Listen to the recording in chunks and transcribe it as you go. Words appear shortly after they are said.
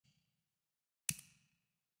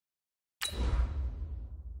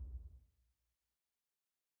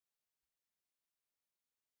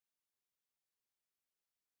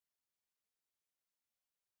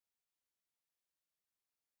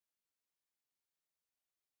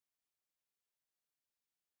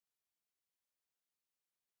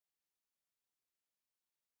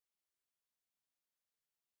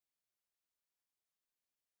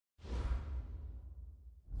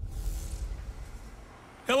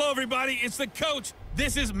Hello, everybody. It's the coach.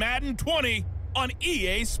 This is Madden 20 on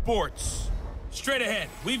EA Sports. Straight ahead,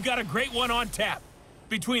 we've got a great one on tap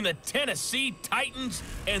between the Tennessee Titans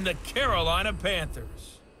and the Carolina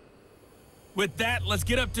Panthers. With that, let's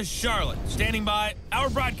get up to Charlotte. Standing by, our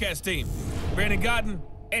broadcast team, Brandon Godden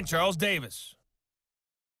and Charles Davis.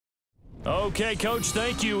 Okay, Coach,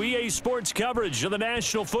 thank you. EA Sports coverage of the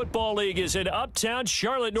National Football League is in uptown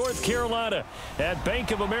Charlotte, North Carolina at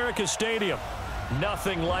Bank of America Stadium.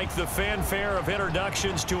 Nothing like the fanfare of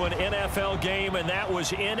introductions to an NFL game, and that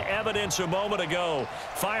was in evidence a moment ago.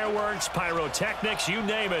 Fireworks, pyrotechnics, you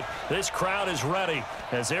name it. This crowd is ready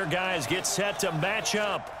as their guys get set to match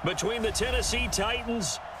up between the Tennessee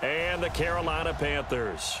Titans and the Carolina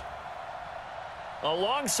Panthers.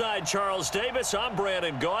 Alongside Charles Davis, I'm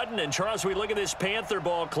Brandon Godden. And, Charles, we look at this Panther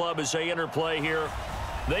ball club as they interplay here.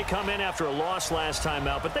 They come in after a loss last time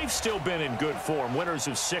out, but they've still been in good form, winners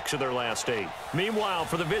of 6 of their last 8. Meanwhile,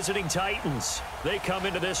 for the visiting Titans, they come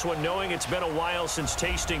into this one knowing it's been a while since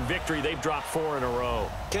tasting victory. They've dropped 4 in a row.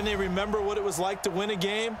 Can they remember what it was like to win a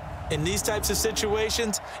game? In these types of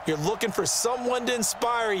situations, you're looking for someone to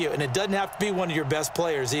inspire you, and it doesn't have to be one of your best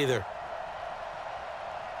players either.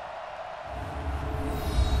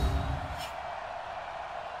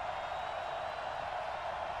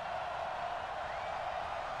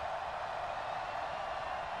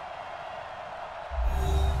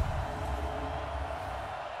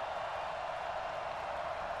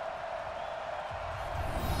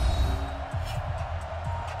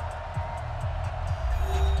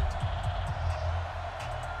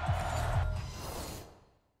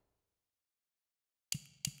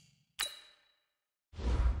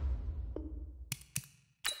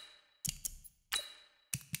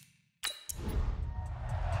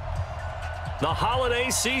 The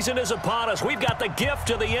holiday season is upon us. We've got the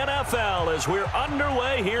gift of the NFL as we're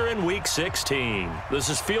underway here in Week 16. This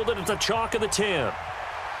is fielded at the chalk of the 10.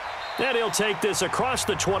 And he'll take this across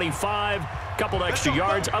the 25, couple extra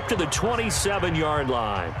yards up to the 27-yard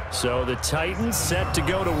line. So the Titans set to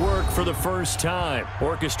go to work for the first time.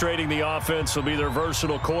 Orchestrating the offense will be their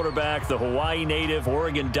versatile quarterback, the Hawaii native,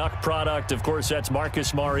 Oregon Duck product. Of course, that's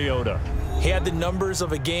Marcus Mariota. He had the numbers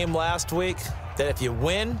of a game last week that if you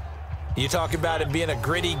win, you talk about him being a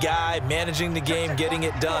gritty guy, managing the game, getting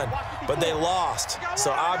it done. But they lost.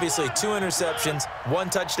 So obviously 2 interceptions, 1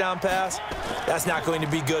 touchdown pass, that's not going to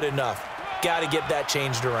be good enough. Got to get that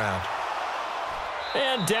changed around.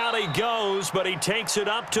 And down he goes, but he takes it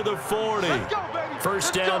up to the 40.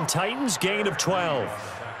 First down, Titans, gain of 12.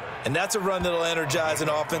 And that's a run that'll energize an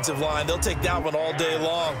offensive line. They'll take that one all day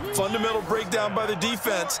long. Fundamental breakdown by the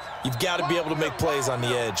defense. You've got to be able to make plays on the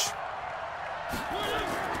edge.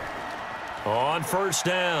 On first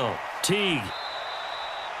down, Teague.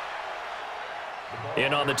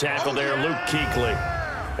 In on the tackle there, Luke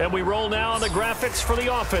Kuechly. And we roll now on the graphics for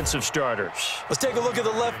the offensive starters. Let's take a look at the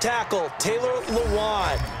left tackle, Taylor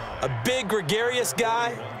Lewan. A big, gregarious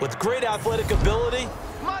guy with great athletic ability.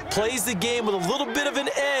 Plays the game with a little bit of an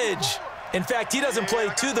edge. In fact, he doesn't play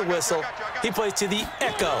to the whistle. He plays to the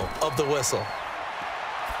echo of the whistle.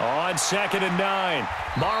 On 2nd and 9,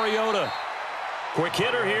 Mariota. Quick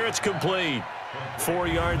hitter here, it's complete. 4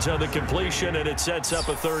 yards on the completion, and it sets up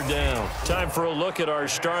a 3rd down. Time for a look at our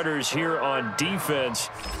starters here on defense.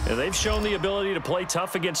 And they've shown the ability to play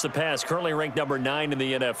tough against the pass, currently ranked number 9 in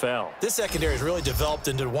the NFL. This secondary has really developed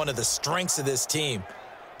into one of the strengths of this team.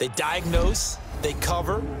 They diagnose, they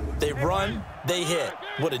cover, they run, they hit.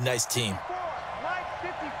 What a nice team.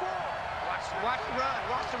 Watch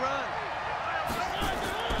the run.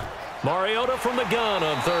 Mariota from the gun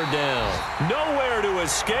on 3rd down. Nowhere to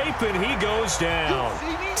escape, and he goes down.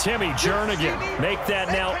 Timmy Jernigan make that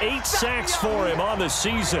now 8 sacks for him on the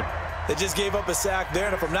season. They just gave up a sack there,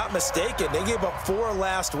 and if I'm not mistaken, they gave up 4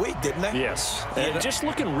 last week, didn't they? Yes, and just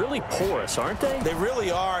looking really porous, aren't they? They really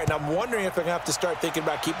are, and I'm wondering if they're going to have to start thinking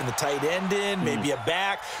about keeping the tight end in, maybe a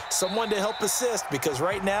back, someone to help assist, because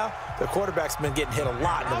right now, the quarterback's been getting hit a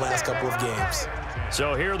lot in the last couple of games.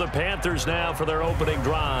 So here are the Panthers now for their opening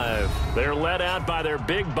drive. They're led out by their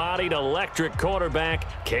big-bodied electric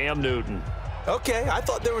quarterback, Cam Newton. Okay, I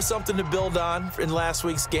thought there was something to build on in last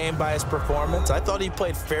week's game by his performance. I thought he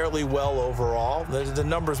played fairly well overall. The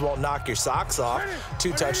numbers won't knock your socks off.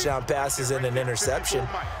 2 touchdown passes and an interception.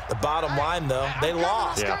 The bottom line, though, they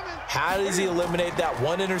lost. Yeah. How does he eliminate that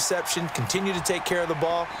 1 interception, continue to take care of the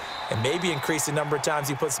ball, and maybe increase the number of times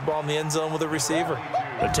he puts the ball in the end zone with a receiver?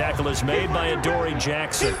 The tackle is made by Adoree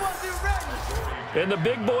Jackson. And the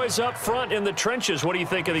big boys up front in the trenches, what do you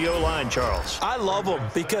think of the O-line, Charles? I love them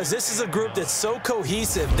because this is a group that's so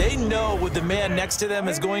cohesive. They know what the man next to them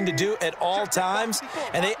is going to do at all times,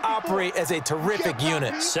 and they operate as a terrific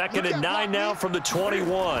unit. 2nd and 9 now from the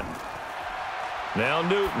 21. Now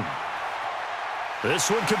Newton.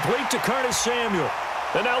 This one complete to Curtis Samuel.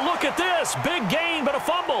 And now look at this. Big gain, but a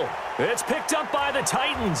fumble. It's picked up by the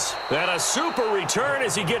Titans. And a super return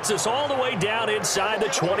as he gets us all the way down inside the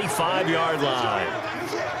 25-yard line.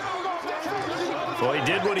 Well, he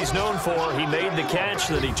did what he's known for. He made the catch,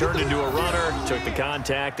 then he turned into a runner, took the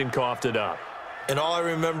contact, and coughed it up. And all I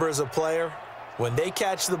remember as a player, when they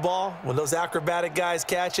catch the ball, when those acrobatic guys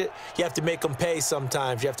catch it, you have to make them pay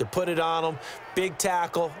sometimes. You have to put it on them, big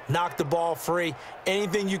tackle, knock the ball free,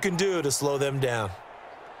 anything you can do to slow them down.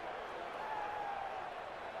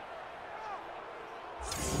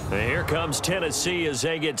 And here comes Tennessee as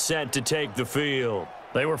they get set to take the field.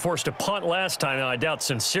 They were forced to punt last time. Now, I doubt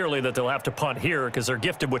sincerely that they'll have to punt here because they're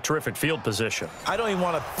gifted with terrific field position. I don't even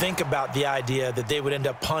want to think about the idea that they would end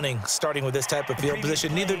up punting starting with this type of field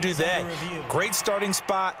position. Neither do they. Great starting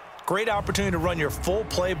spot, great opportunity to run your full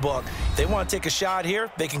playbook. If they want to take a shot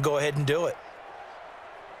here, they can go ahead and do it.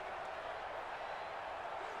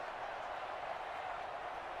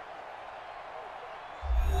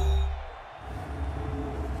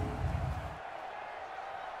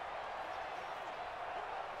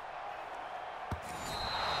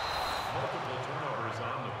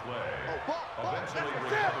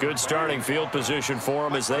 Good starting field position for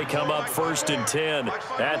them as they come up 1st and 10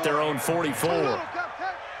 at their own 44.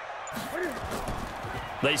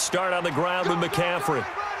 They start on the ground with McCaffrey.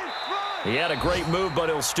 He had a great move, but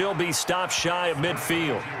he'll still be stopped shy of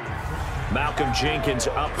midfield. Malcolm Jenkins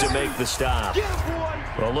up to make the stop.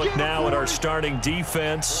 Well, look now at our starting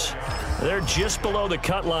defense. They're just below the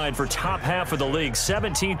cut line for top half of the league,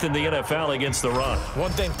 17th in the NFL against the run.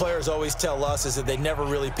 One thing players always tell us is that they never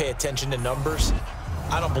really pay attention to numbers.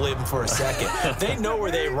 I don't believe them for a second. They know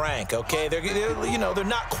where they rank, okay? They're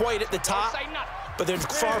not quite at the top, but they're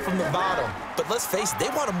far from the bottom. But let's face it, they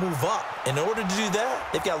want to move up. In order to do that,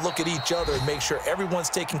 they've got to look at each other and make sure everyone's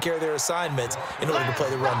taking care of their assignments in order to play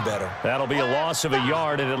the run better. That'll be a loss of a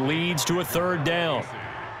yard, and it leads to a 3rd down.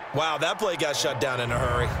 Wow, that play got shut down in a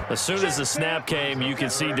hurry. As soon as the snap came, you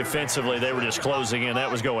could see defensively they were just closing in.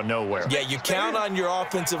 That was going nowhere. Yeah, you count on your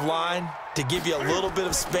offensive line to give you a little bit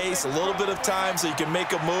of space, a little bit of time so you can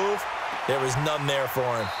make a move. There was none there for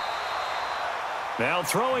him. Now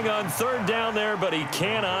throwing on 3rd down there, but he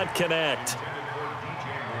cannot connect.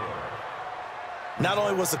 Not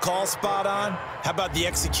only was the call spot on, how about the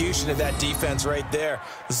execution of that defense right there?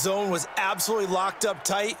 The zone was absolutely locked up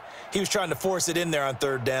tight. He was trying to force it in there on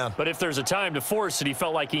 3rd down. But if there's a time to force it, he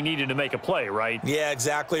felt like he needed to make a play, right? Yeah,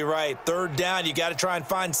 exactly right. 3rd down, you got to try and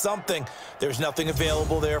find something. There's nothing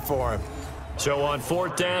available there for him. So on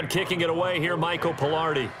 4th down, kicking it away here, Michael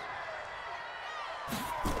Pilardi.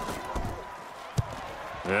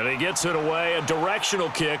 And he gets it away, a directional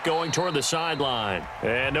kick going toward the sideline.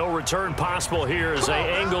 And no return possible here as they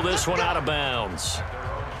angle this one out of bounds.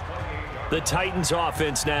 The Titans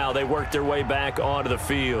offense now, they work their way back onto the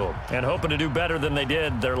field and hoping to do better than they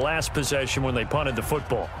did their last possession when they punted the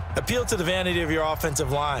football. Appeal to the vanity of your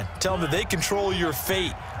offensive line. Tell them that they control your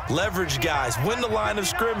fate. Leverage guys. Win the line of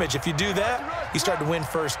scrimmage. If you do that, you start to win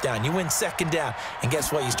 1st down. You win 2nd down. And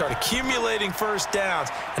guess what? You start accumulating 1st downs,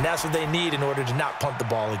 and that's what they need in order to not punt the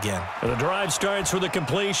ball again. And the drive starts with a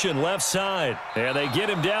completion left side. And they get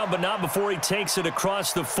him down, but not before he takes it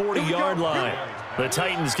across the 40-yard line. The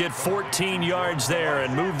Titans get 14 yards there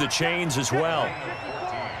and move the chains as well.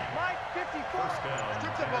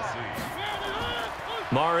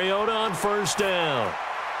 Mariota on 1st down.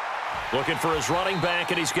 Looking for his running back,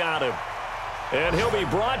 and he's got him. And he'll be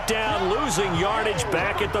brought down, losing yardage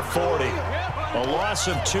back at the 40. A loss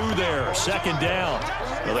of 2 there, 2nd down.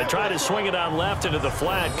 Well, they try to swing it on left into the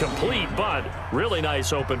flat, complete, but really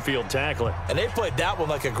nice open field tackling. And they played that one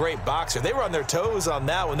like a great boxer. They were on their toes on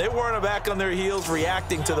that one. They weren't back on their heels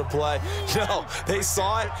reacting to the play. No, they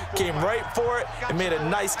saw it, came right for it, and made a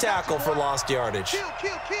nice tackle for lost yardage.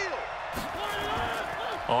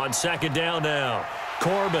 On 2nd down now.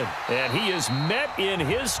 Corbin, and he is met in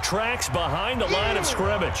his tracks behind the line of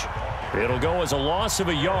scrimmage. It'll go as a loss of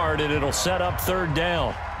a yard, and it'll set up 3rd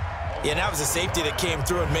down. Yeah, that was a safety that came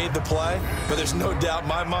through and made the play, but there's no doubt in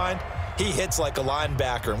my mind he hits like a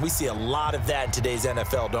linebacker, and we see a lot of that in today's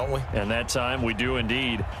NFL, don't we? And that time we do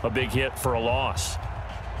indeed. A big hit for a loss.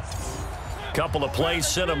 Couple of plays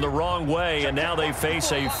sent them the wrong way, and now they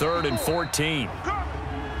face a 3rd and 14.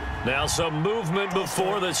 Now some movement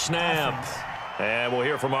before the snap. And we'll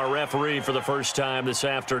hear from our referee for the first time this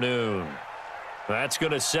afternoon. That's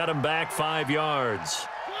going to set him back 5 yards.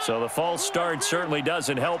 So the false start certainly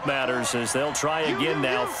doesn't help matters as they'll try again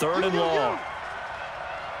now, 3rd and long.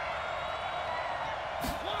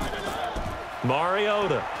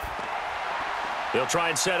 Mariota. He'll try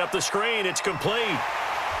and set up the screen. It's complete.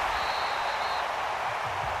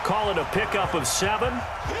 Call it a pickup of 7.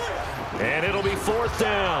 And it'll be 4th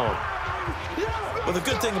down. Well, the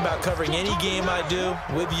good thing about covering any game I do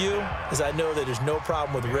with you is I know that there's no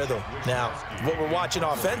problem with rhythm. Now, what we're watching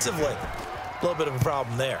offensively, a little bit of a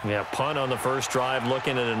problem there. Yeah, punt on the first drive,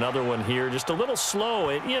 looking at another one here. Just a little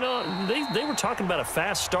slow. You know, they were talking about a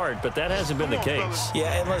fast start, but that hasn't been the case.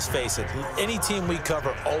 Yeah, and let's face it, any team we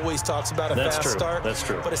cover always talks about a fast start. That's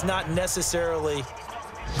true. But it's not necessarily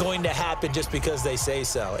going to happen just because they say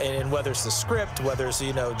so. And whether it's the script, whether it's,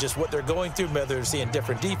 you know, just what they're going through, whether they're seeing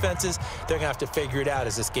different defenses, they're going to have to figure it out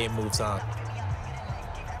as this game moves on.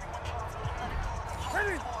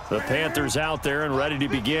 The Panthers out there and ready to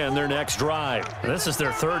begin their next drive. This is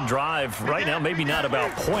their 3rd drive. Right now, maybe not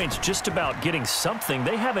about points, just about getting something.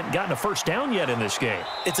 They haven't gotten a first down yet in this game.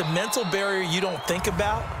 It's a mental barrier you don't think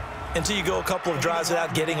about until you go a couple of drives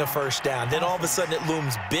without getting a first down. Then all of a sudden it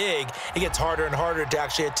looms big. It gets harder and harder to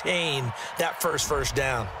actually attain that first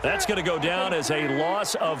down. That's going to go down as a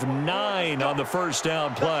loss of 9 on the first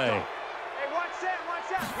down play.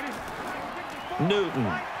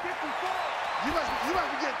 Newton.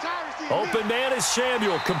 Open man is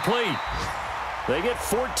Samuel, complete. They get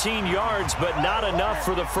 14 yards, but not enough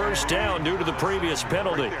for the first down due to the previous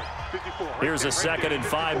penalty. Here's a 2nd and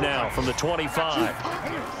 5 now from the 25.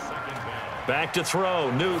 Back to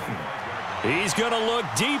throw, Newton. He's going to look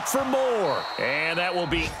deep for more, and that will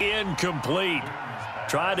be incomplete.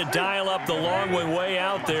 Tried to dial up the long way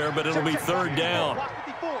out there, but it'll be 3rd down.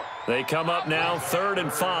 They come up now 3rd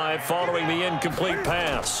and 5 following the incomplete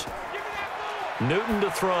pass. Newton to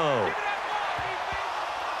throw.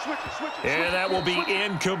 And that will be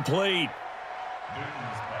incomplete.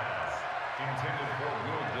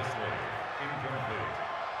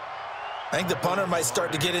 I think the punter might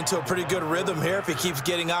start to get into a pretty good rhythm here if he keeps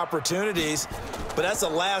getting opportunities. But that's the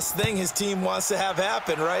last thing his team wants to have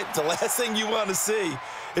happen, right? The last thing you want to see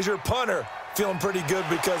is your punter feeling pretty good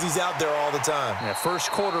because he's out there all the time. Yeah, first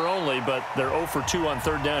quarter only, but they're 0 for 2 on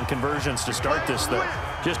 3rd down conversions to start this thing.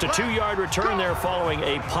 Just a 2-yard return there following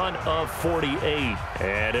a punt of 48.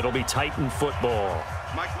 And it'll be Titan football.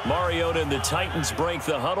 Mariota and the Titans break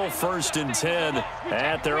the huddle, 1st and 10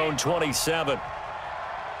 at their own 27.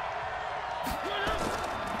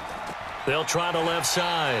 They'll try the left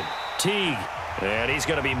side. Teague. And he's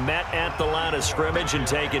going to be met at the line of scrimmage and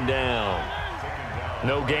taken down.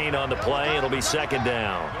 No gain on the play. It'll be 2nd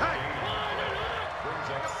down.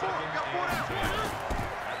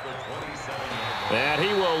 And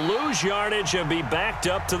he will lose yardage and be backed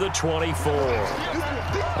up to the 24.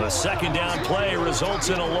 A 2nd down play results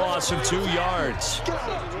in a loss of 2 yards.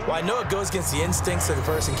 Well, I know it goes against the instincts of the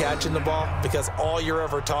person catching the ball because all you're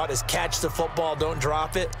ever taught is catch the football, don't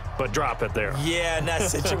drop it. But drop it there. Yeah, in that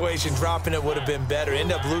situation, dropping it would have been better.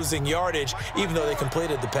 End up losing yardage, even though they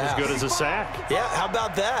completed the pass. As good as a sack. Yeah, how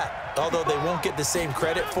about that? Although they won't get the same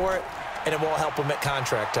credit for it, and it won't help them at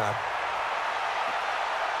contract time.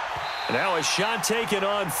 Now a shot taken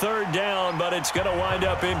on 3rd down, but it's going to wind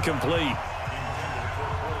up incomplete.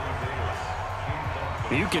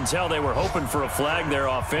 You can tell they were hoping for a flag there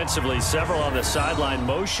offensively. Several on the sideline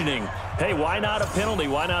motioning, hey, why not a penalty?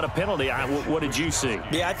 Why not a penalty? What did you see?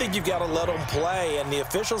 Yeah, I think you've got to let them play, and the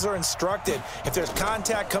officials are instructed. If there's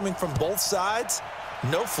contact coming from both sides,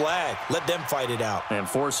 no flag. Let them fight it out. And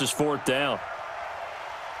forces 4th down.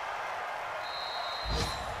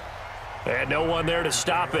 And no one there to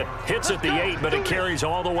stop it. Hits at the 8, but it carries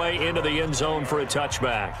all the way into the end zone for a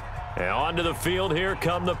touchback. And onto the field, here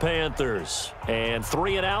come the Panthers. And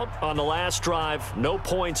 3 and out on the last drive. No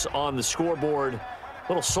points on the scoreboard. A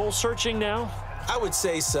little soul-searching now? I would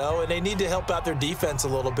say so, and they need to help out their defense a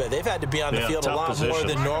little bit. They've had to be on the field a lot more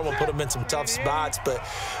than normal, put them in some tough spots. But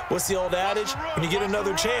what's the old adage? When you get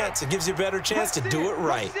another chance, it gives you a better chance to do it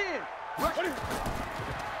right.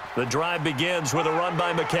 The drive begins with a run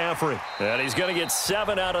by McCaffrey. And he's going to get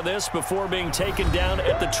 7 out of this before being taken down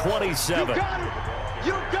at the 27.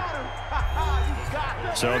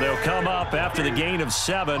 So they'll come up after the gain of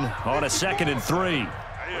 7 on a 2nd and 3.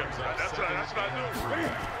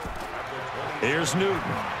 Here's Newton.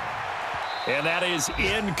 And that is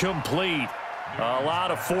incomplete. A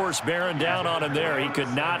lot of force bearing down on him there. He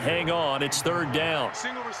could not hang on. It's 3rd down.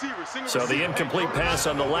 So the incomplete pass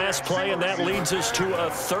on the last play, and that leads us to a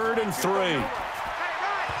 3rd and 3.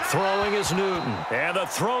 Throwing is Newton. And the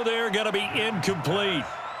throw there going to be incomplete.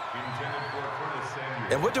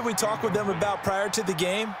 And what did we talk with them about prior to the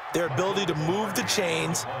game? Their ability to move the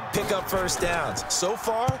chains, pick up first downs. So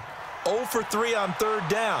far, 0 for 3 on third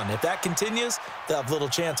down. If that continues, they'll have little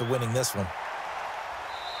chance of winning this one.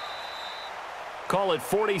 Call it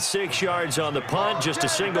 46 yards on the punt, just a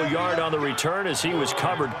single yard on the return as he was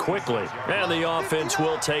covered quickly. And the offense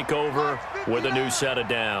will take over with a new set of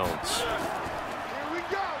downs.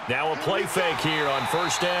 Now a play fake here on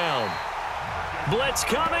first down. Blitz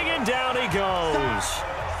coming, and down he goes.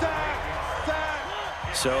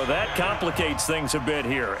 So that complicates things a bit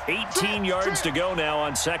here. 18 yards to go now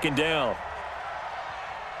on second down.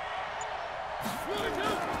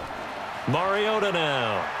 Mariota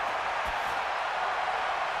now.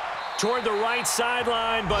 Toward the right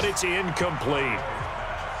sideline, but it's incomplete.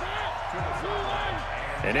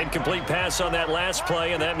 An incomplete pass on that last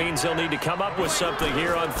play, and that means they'll need to come up with something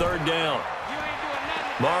here on third down.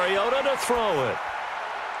 Mariota to throw it.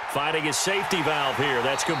 Finding his safety valve here.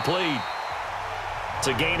 That's complete. It's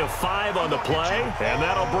a gain of 5 on the play, and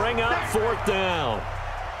that'll bring up fourth down.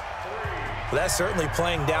 Well, that's certainly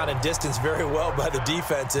playing down and distance very well by the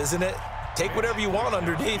defense, isn't it? Take whatever you want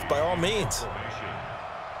underneath, by all means.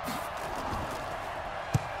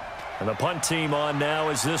 And the punt team on now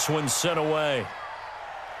as this one's sent away.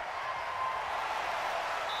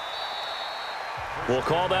 We'll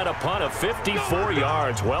call that a punt of 54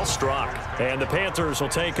 yards. Well struck. And the Panthers will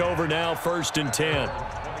take over now, 1st and 10.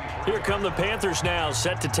 Here come the Panthers now,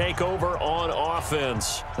 set to take over on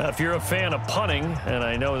offense. Now, if you're a fan of punting, and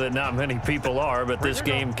I know that not many people are, but this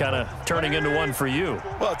game kind of turning into one for you.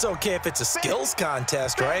 Well, it's okay if it's a skills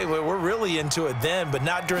contest, right? We're really into it then, but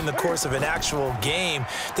not during the course of an actual game.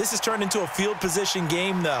 This has turned into a field position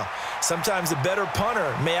game, though. Sometimes a better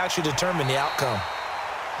punter may actually determine the outcome.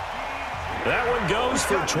 That one goes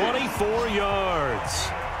for 24 yards.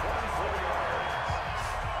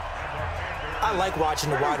 I like watching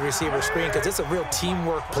the wide receiver screen because it's a real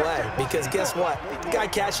teamwork play. Because guess what? The guy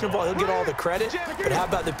catching the ball, he'll get all the credit. But how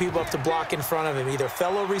about the people up to block in front of him, either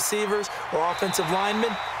fellow receivers or offensive linemen?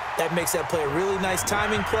 That makes that play a really nice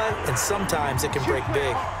timing play, and sometimes it can break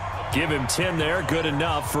big. Give him 10 there, good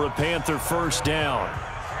enough for a Panther first down.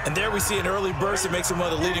 And there we see an early burst that makes him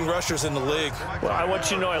one of the leading rushers in the league. Well, I want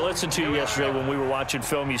you to know, I listened to you yesterday when we were watching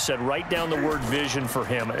film. You said write down the word vision for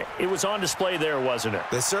him. It was on display there, wasn't it?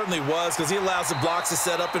 It certainly was, because he allows the blocks to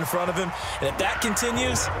set up in front of him. And if that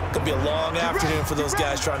continues, it could be a long afternoon for those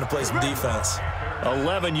guys trying to play some defense.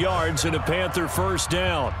 11 yards and a Panther first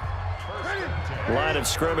down. Line of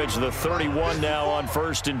scrimmage, the 31 now on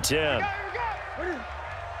 1st and 10.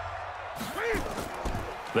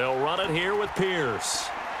 They'll run it here with Pierce.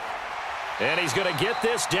 And he's going to get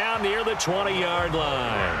this down near the 20-yard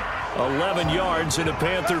line. 11 yards and a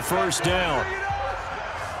Panther first down.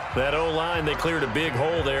 That O-line, they cleared a big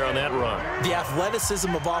hole there on that run. The athleticism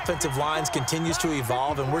of offensive lines continues to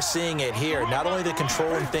evolve, and we're seeing it here. Not only they're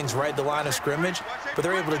controlling things right at the line of scrimmage, but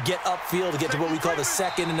they're able to get upfield to get to what we call the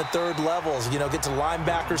second and the third levels. You know, get to the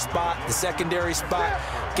linebacker spot, the secondary spot,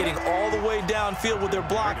 getting all the way downfield with their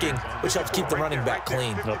blocking, which helps keep the running back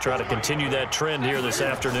clean. They'll try to continue that trend here this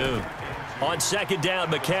afternoon. On second down,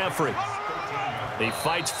 McCaffrey. He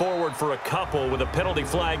fights forward for a couple with a penalty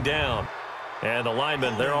flag down. And the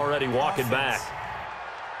linemen, they're already walking back.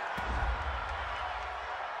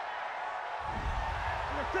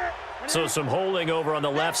 So some holding over on the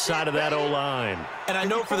left side of that O-line. And I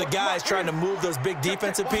know for the guys trying to move those big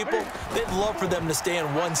defensive people, they'd love for them to stay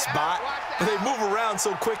in one spot. But they move around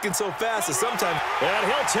so quick and so fast that sometimes... And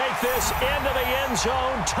he'll take this into the end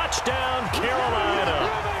zone. Touchdown, Carolina.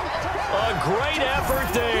 A great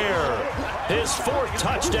effort there. His 4th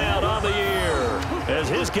touchdown on the year as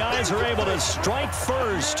his guys are able to strike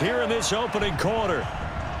first here in this opening quarter.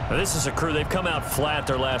 Now, this is a crew, they've come out flat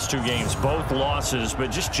their last 2 games, both losses,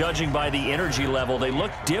 but just judging by the energy level, they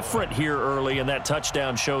look different here early, and that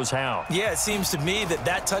touchdown shows how. Yeah, it seems to me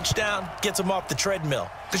that touchdown gets them off the treadmill.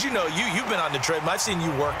 Because, you know, you've been on the treadmill. I've seen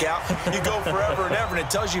you work out. You go forever and ever, and it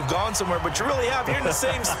tells you you've gone somewhere, but you really have. You're in the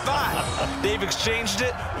same spot. They've exchanged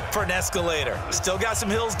it for an escalator. Still got some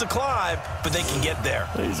hills to climb, but they can get there.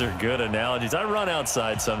 These are good analogies. I run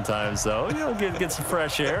outside sometimes, though. You know, get some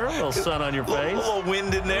fresh air, a little sun on your face. A little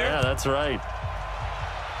wind in there. Yeah, that's right.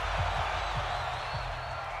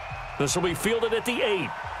 This will be fielded at the 8.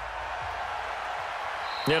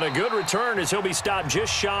 And a good return as he'll be stopped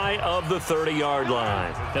just shy of the 30-yard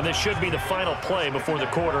line. And this should be the final play before the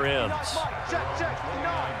quarter ends.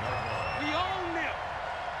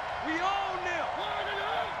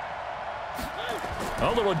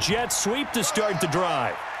 A little jet sweep to start the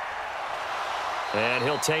drive. And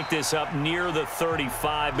he'll take this up near the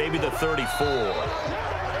 35, maybe the 34.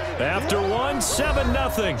 After one,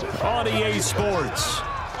 7-0 on EA Sports.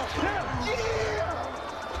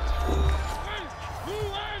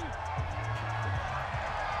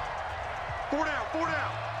 Four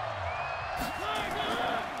down.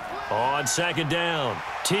 On second down,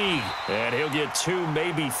 Teague, and he'll get 2,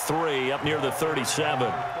 maybe 3 up near the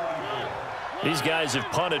 37. These guys have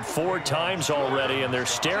punted 4 times already, and they're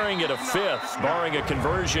staring at a 5th, barring a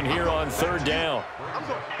conversion here on third down.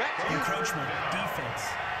 Encroachment, defense.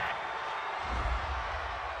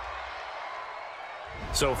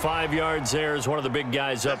 So 5 yards there as one of the big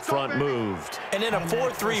guys up front moved. And in a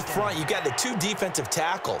 4-3 front, you got the 2 defensive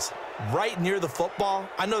tackles right near the football.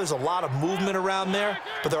 I know there's a lot of movement around there,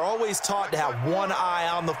 but they're always taught to have one eye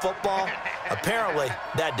on the football. Apparently,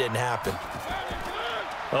 that didn't happen.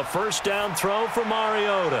 A first down throw for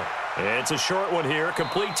Mariota. It's a short one here,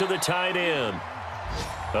 complete to the tight end.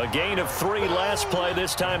 A gain of 3 last play.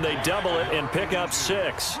 This time they double it and pick up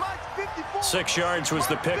 6. 6 yards was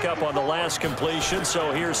the pickup on the last completion,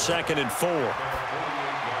 so here's 2nd and 4.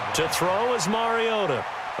 To throw is Mariota.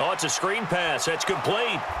 Oh, it's a screen pass. That's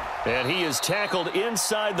complete. And he is tackled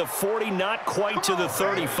inside the 40, not quite to the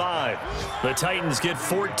 35. The Titans get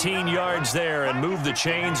 14 yards there and move the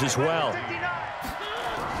chains as well.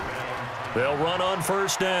 They'll run on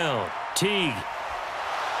first down. Teague.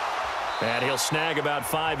 And he'll snag about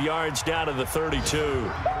 5 yards down to the 32.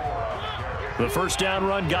 The first down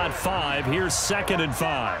run got 5. Here's 2nd and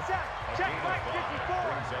 5.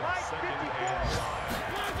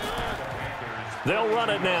 They'll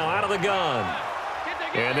run it now out of the gun.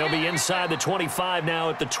 And they'll be inside the 25 now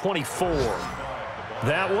at the 24.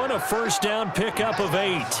 That one a first down pickup of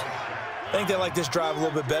 8. I think they like this drive a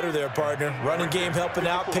little bit better there, partner. Running game helping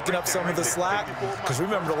out, picking up some of the slack. Because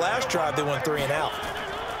remember, the last drive, they went 3 and out.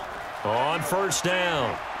 On first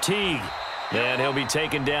down, Teague. And he'll be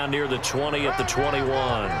taken down near the 20 at the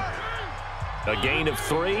 21. A gain of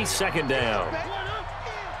 3, 2nd down.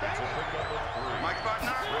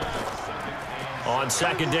 On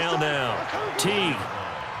second down now, Teague.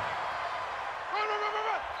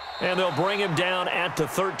 And they'll bring him down at the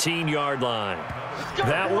 13-yard line.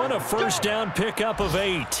 That one a first down pickup of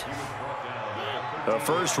 8. A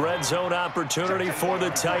first red zone opportunity for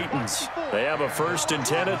the Titans. They have a 1st and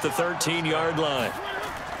 10 at the 13-yard line.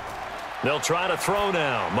 They'll try to throw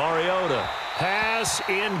now. Mariota. Pass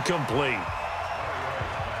incomplete.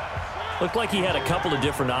 Looked like he had a couple of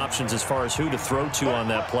different options as far as who to throw to on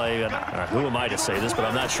that play. And who am I to say this, but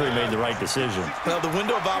I'm not sure he made the right decision. Well, the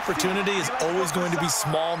window of opportunity is always going to be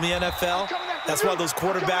small in the NFL. That's why those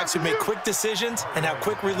quarterbacks who make quick decisions and have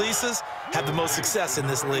quick releases have the most success in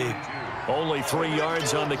this league. Only 3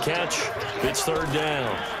 yards on the catch. It's third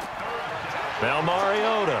down. Now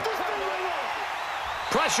Mariota.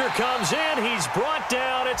 Pressure comes in. He's brought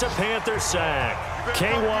down. It's a Panther sack.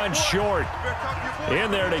 K1 short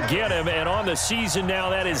in there to get him. And on the season now,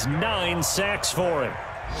 that is 9 sacks for him.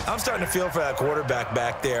 I'm starting to feel for that quarterback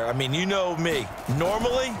back there. I mean, you know me.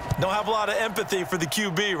 Normally, don't have a lot of empathy for the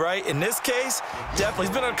QB, right? In this case, definitely.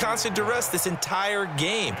 He's been on constant duress this entire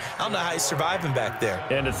game. I don't know how he's surviving back there.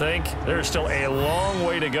 And to think, there's still a long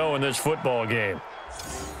way to go in this football game.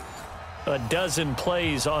 A dozen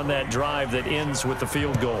plays on that drive that ends with the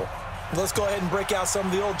field goal. Let's go ahead and break out some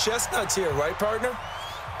of the old chestnuts here, right, partner?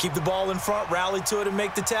 Keep the ball in front, rally to it, and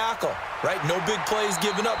make the tackle, right? No big plays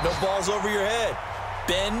given up, no balls over your head.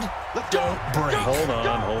 Bend, don't break. Hold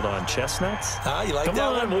on. Chestnuts? You like Come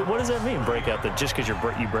that on. one? What does that mean, break out? Just because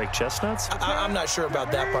you break chestnuts? I'm not sure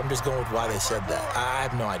about that, but I'm just going with why they said that. I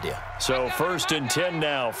have no idea. So 1st and 10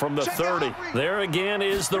 now from the 30. There again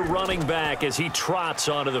is the running back as he trots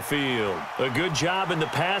onto the field. A good job in the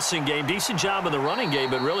passing game, decent job in the running game,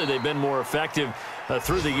 but really they've been more effective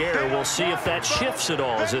through the air. We'll see if that shifts at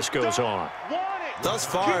all as this goes on. Thus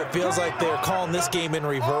far, it feels like they're calling this game in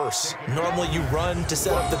reverse. Normally, you run to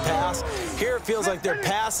set up the pass. Here, it feels like they're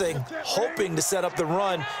passing, hoping to set up the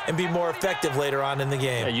run and be more effective later on in the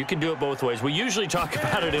game. Yeah, you can do it both ways. We usually talk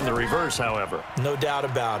about it in the reverse, however. No doubt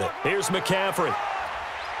about it. Here's McCaffrey.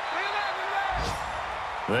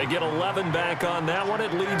 They get 11 back on that one.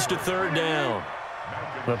 It leads to third down.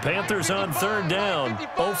 The Panthers on third down.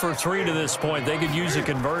 0 for 3 to this point. They could use a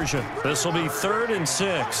conversion. This will be 3rd and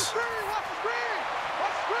 6.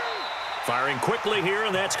 Firing quickly here,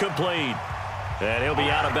 and that's complete. And he'll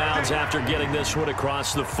be out of bounds after getting this one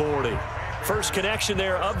across the 40. First connection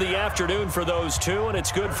there of the afternoon for those two, and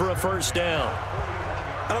it's good for a first down.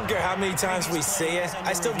 I don't care how many times we see it.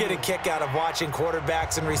 I still get a kick out of watching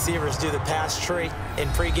quarterbacks and receivers do the pass tree in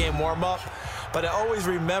pregame warm-up. But I always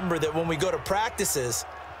remember that when we go to practices,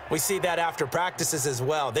 We see that after practices as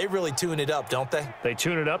well. They really tune it up, don't they? They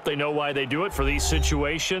tune it up. They know why they do it for these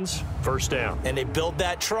situations. First down. And they build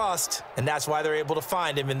that trust, and that's why they're able to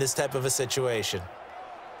find him in this type of a situation.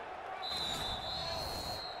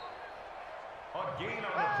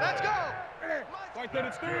 Let's go.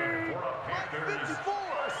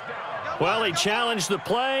 Well, he challenged the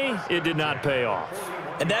play. It did not pay off.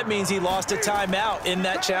 And that means he lost a timeout in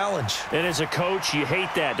that challenge. And as a coach, you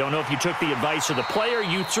hate that. Don't know if you took the advice of the player,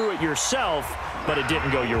 you threw it yourself, but it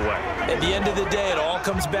didn't go your way. At the end of the day, it all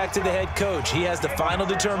comes back to the head coach. He has the final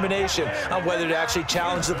determination on whether to actually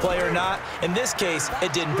challenge the play or not. In this case,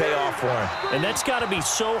 it didn't pay off for him. And that's got to be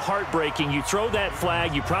so heartbreaking. You throw that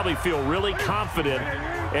flag, you probably feel really confident,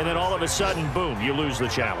 and then all of a sudden, boom, you lose the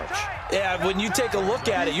challenge. Yeah, when you take a look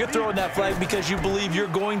at it, you're throwing that flag because you believe you're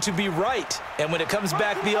going to be right. And when it comes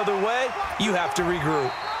back the other way, you have to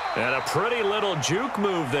regroup. And a pretty little juke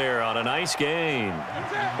move there on a nice gain.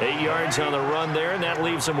 8 yards on the run there, and that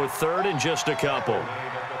leaves them with third and just a couple.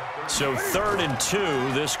 So 3rd and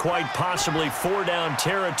 2, this quite possibly 4-down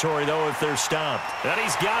territory, though, if they're stopped. And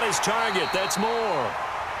he's got his target. That's more.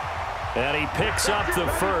 And he picks up the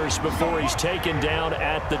first before he's taken down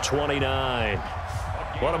at the 29.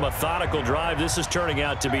 What a methodical drive this is turning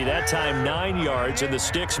out to be. That time 9 yards, and the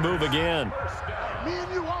sticks move again. Me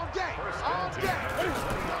and you all day. All day.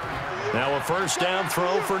 Now a first down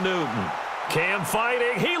throw for Newton. Cam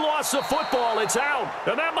fighting. He lost the football. It's out.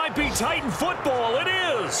 And that might be Titan football. It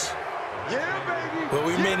is. Yeah, baby. Well,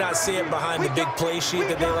 we may not see it behind the big play sheet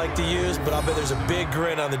that they like to use, but I'll bet there's a big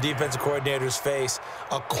grin on the defensive coordinator's face.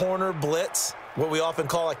 A corner blitz, what we often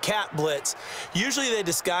call a cat blitz. Usually they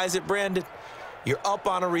disguise it, Brandon. You're up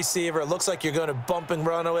on a receiver. It looks like you're going to bump and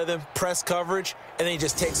run with him, press coverage, and then he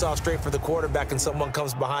just takes off straight for the quarterback, and someone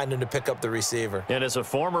comes behind him to pick up the receiver. And as a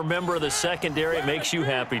former member of the secondary, it makes you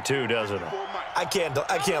happy too, doesn't it? I can't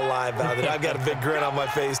lie about it. I've got a big grin on my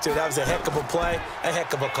face, too. That was a heck of a play, a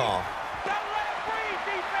heck of a call.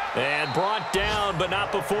 And brought down, but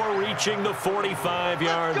not before reaching the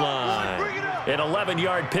 45-yard line. An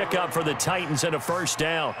 11-yard pickup for the Titans and a first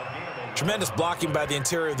down. Tremendous blocking by the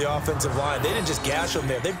interior of the offensive line. They didn't just gash him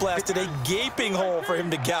there. They blasted a gaping hole for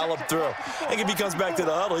him to gallop through. I think if he comes back to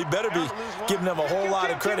the huddle, he better be giving them a whole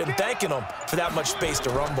lot of credit and thanking them for that much space to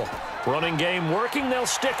rumble. Running game working. They'll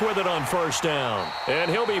stick with it on first down.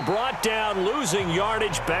 And he'll be brought down, losing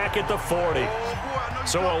yardage back at the 40.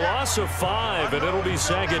 So a loss of 5, and it'll be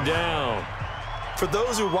second down. For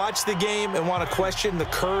those who watch the game and want to question the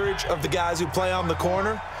courage of the guys who play on the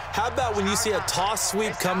corner, how about when you see a toss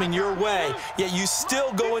sweep coming your way, yet you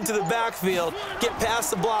still go into the backfield, get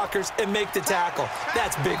past the blockers, and make the tackle?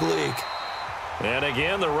 That's big league. And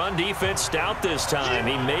again, the run defense stout this time.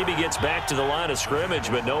 He maybe gets back to the line of scrimmage,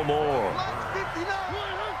 but no more.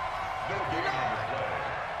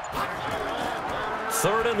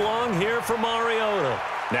 3rd and long here for Mariota.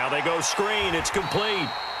 Now they go screen. It's complete.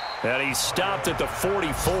 And he's stopped at the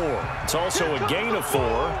 44. It's also a gain of 4.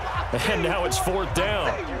 And now it's 4th down.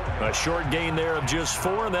 A short gain there of just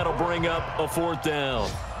 4, and that'll bring up a 4th down.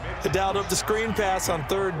 They dialed up the screen pass on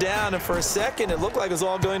 3rd down, and for a second it looked like it was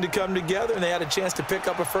all going to come together, and they had a chance to pick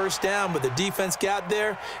up a first down, but the defense got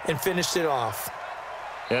there and finished it off.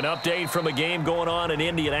 An update from a game going on in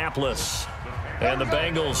Indianapolis. And the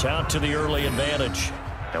Bengals out to the early advantage.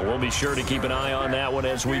 And we'll be sure to keep an eye on that one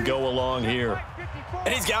as we go along here.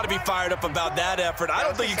 And he's got to be fired up about that effort. I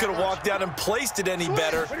don't think he could have walked down and placed it any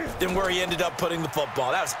better than where he ended up putting the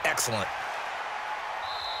football. That was excellent.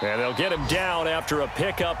 And they'll get him down after a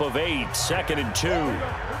pickup of 8, 2nd and 2.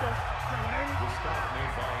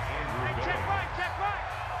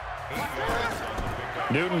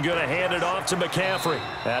 Newton going to hand it off to McCaffrey.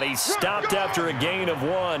 And he's stopped after a gain of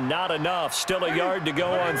 1. Not enough. Still a yard to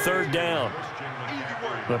go on 3rd down.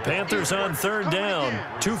 The Panthers on 3rd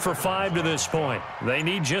down, 2 for 5 to this point. They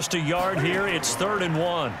need just a yard here. It's 3rd and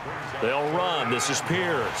 1. They'll run. This is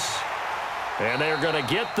Pierce. And they're going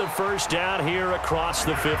to get the first down here across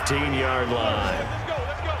the 15-yard line.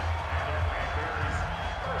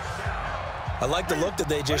 I like the look that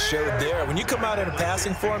they just showed there. When you come out in a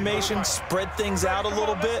passing formation, spread things out a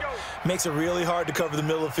little bit, makes it really hard to cover the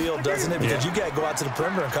middle of the field, doesn't it? Because you got to go out to the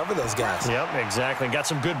perimeter and cover those guys. Yep, exactly. Got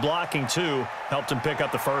some good blocking, too. Helped him pick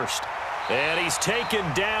up the first. And he's taken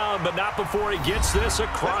down, but not before he gets this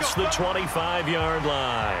across the 25-yard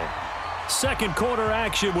line. Second quarter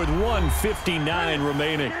action with 1:59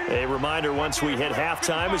 remaining. A reminder, once we hit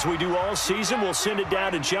halftime, as we do all season, we'll send it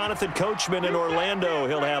down to Jonathan Coachman in Orlando.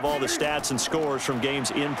 He'll have all the stats and scores from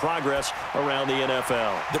games in progress around the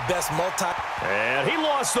NFL. The best And he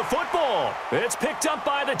lost the football. It's picked up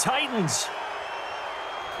by the Titans.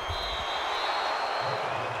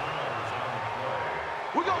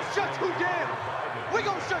 shut you down. We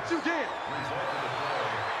gonna shut you down.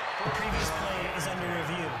 The previous play is under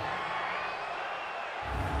review.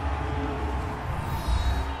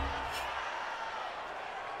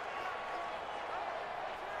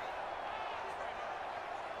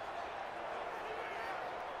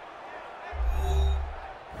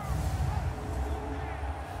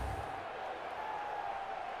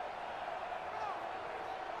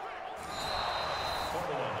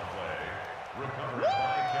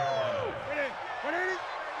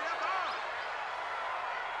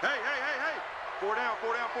 Hey. 4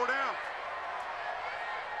 down.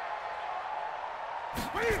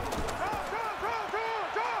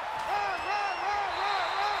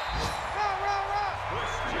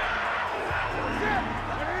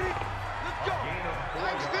 Let's go.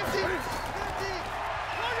 Thanks, 50.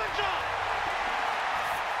 Run your job.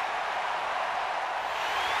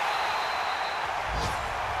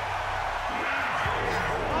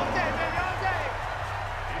 All day, baby, all day.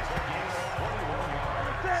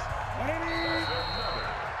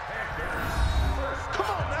 Come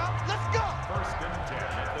on now, let's go. First and 10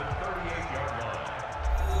 at the 38-yard line.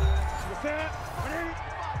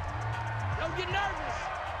 Don't get nervous.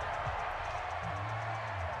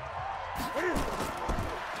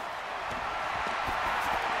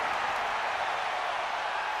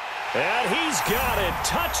 And he's got it.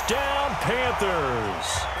 Touchdown, Panthers.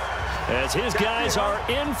 As his guys are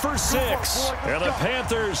in for 6. And the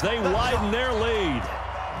Panthers, they widen their lead.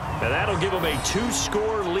 And that'll give them a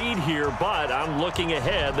 2-score lead here, but I'm looking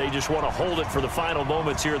ahead. They just want to hold it for the final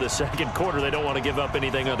moments here of the second quarter. They don't want to give up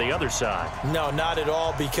anything on the other side. No, not at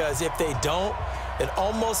all, because if they don't, it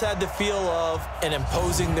almost had the feel of an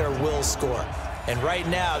imposing their will score. And right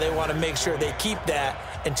now, they want to make sure they keep that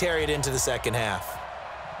and carry it into the second half.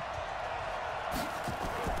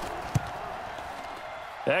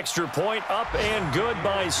 Extra point up and good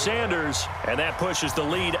by Sanders, and that pushes the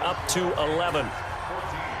lead up to 11.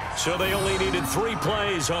 So they only needed 3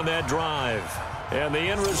 plays on that drive. And the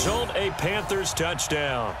end result, a Panthers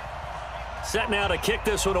touchdown. Set now to kick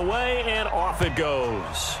this one away, and off it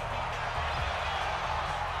goes.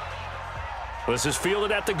 This is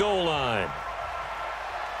fielded at the goal line.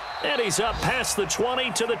 And he's up past the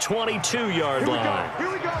 20 to the 22-yard line.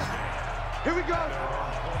 Here we go.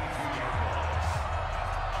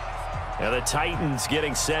 And the Titans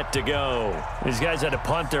getting set to go. These guys had to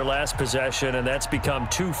punt their last possession, and that's become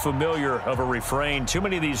too familiar of a refrain. Too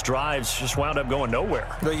many of these drives just wound up going nowhere.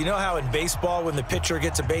 But you know how in baseball, when the pitcher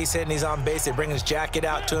gets a base hit and he's on base, they bring his jacket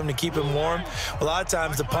out to him to keep him warm? A lot of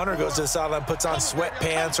times the punter goes to the sideline, puts on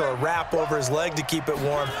sweatpants or a wrap over his leg to keep it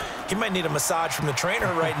warm. He might need a massage from the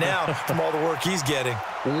trainer right now from all the work he's getting.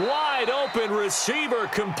 Wide open receiver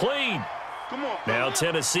complete. Come on. Now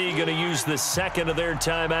Tennessee going to use the second of their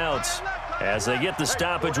timeouts as they get the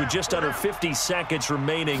stoppage with just under 50 seconds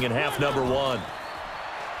remaining in half number 1.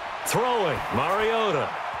 Throwing, Mariota.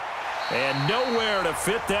 And nowhere to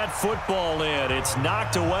fit that football in. It's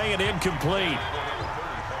knocked away and incomplete.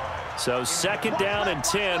 So second down and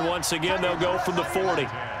 10. Once again, they'll go from the 40.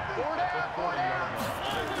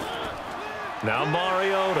 Now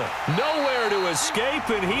Mariota. Nowhere to escape,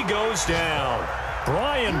 and he goes down.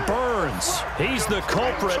 Brian Burns, he's the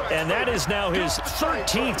culprit, and that is now his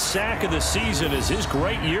 13th sack of the season as his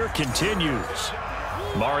great year continues.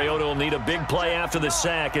 Mariota will need a big play after the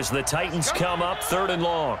sack as the Titans come up 3rd and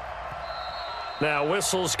long. Now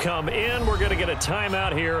whistles come in. We're going to get a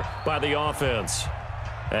timeout here by the offense,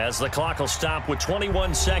 as the clock will stop with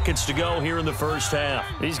 21 seconds to go here in the first half.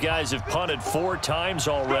 These guys have punted 4 times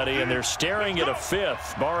already, and they're staring at a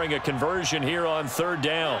 5th, barring a conversion here on 3rd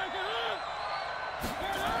down.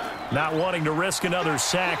 Not wanting to risk another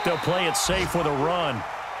sack, they'll play it safe with a run.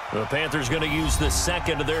 The Panthers going to use the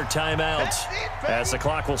second of their timeouts as the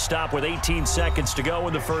clock will stop with 18 seconds to go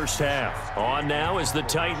in the first half. On now is the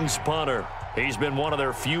Titans punter. He's been one of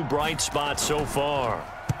their few bright spots so far.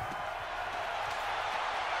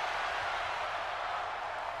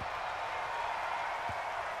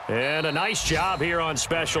 And a nice job here on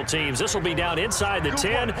special teams. This will be down inside the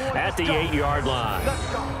 10 at the 8-yard line.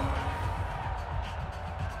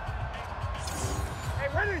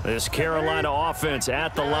 This Carolina offense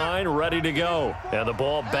at the line, ready to go. And the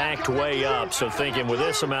ball backed way up, so thinking with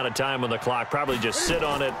this amount of time on the clock, probably just sit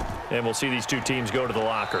on it, and we'll see these two teams go to the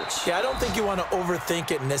lockers. Yeah, I don't think you want to overthink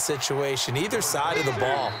it in this situation, either side of the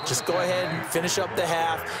ball. Just go ahead and finish up the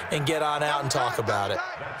half and get on out and talk about it.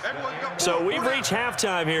 So we've reached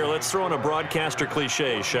halftime here. Let's throw in a broadcaster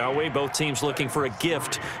cliche, shall we? Both teams looking for a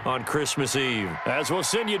gift on Christmas Eve. As we'll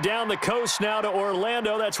send you down the coast now to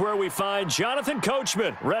Orlando, that's where we find Jonathan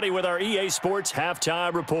Coachman, ready with our EA Sports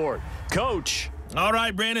Halftime Report. Coach, All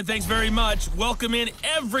right, Brandon, thanks very much. Welcome in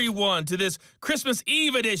everyone to this Christmas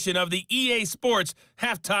Eve edition of the EA Sports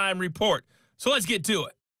Halftime Report. So let's get to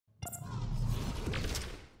it.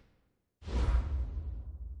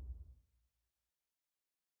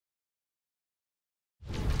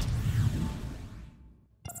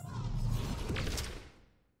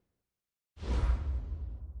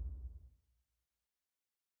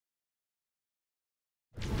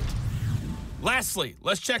 Lastly,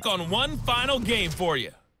 let's check on one final game for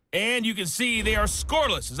you. And you can see they are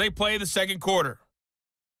scoreless as they play the second quarter.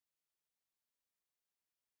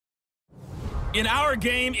 In our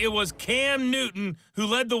game, it was Cam Newton who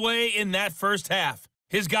led the way in that first half.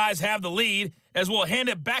 His guys have the lead as we'll hand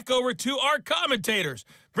it back over to our commentators,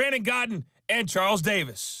 Brandon Godden and Charles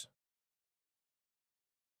Davis.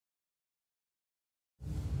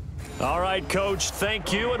 All right, Coach,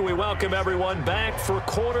 thank you, and we welcome everyone back for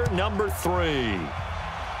quarter number 3.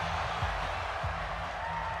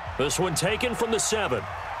 This one taken from the 7.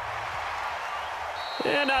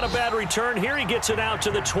 And not a bad return here. He gets it out to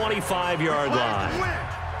the 25-yard line.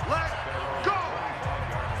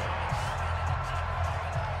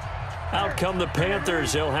 Out come the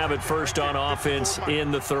Panthers. They'll have it first on offense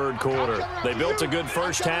in the third quarter. They built a good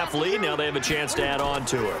first-half lead. Now they have a chance to add on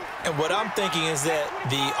to it. And what I'm thinking is that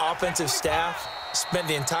the offensive staff spent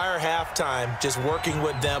the entire halftime just working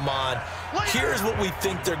with them on, here's what we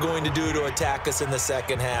think they're going to do to attack us in the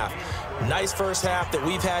second half. Nice first half that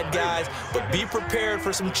we've had, guys, but be prepared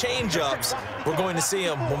for some change-ups. We're going to see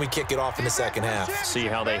them when we kick it off in the second half. See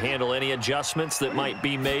how they handle any adjustments that might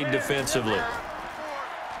be made defensively.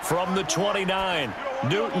 From the 29,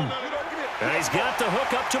 Newton. And he's got the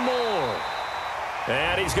hook up to Moore.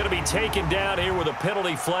 And he's going to be taken down here with a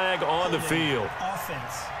penalty flag on the field.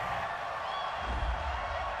 Offense.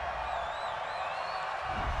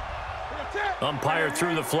 Umpire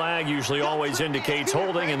threw the flag, usually always indicates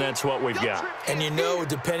holding, and that's what we've got. And you know,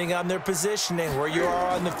 depending on their positioning, where you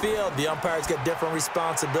are on the field, the umpire's got different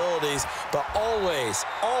responsibilities, but always,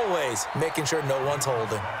 always making sure no one's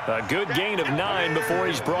holding. A good gain of 9 before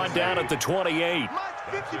he's brought down at the 28. Mike's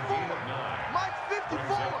 54. Mike's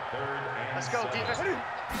 54. Let's go, defense.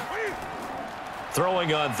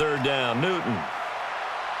 Throwing on third down, Newton.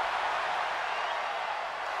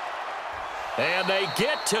 And they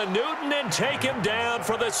get to Newton and take him down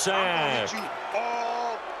for the sack.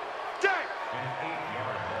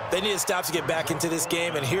 They need to stop to get back into this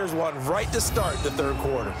game, and here's one right to start the third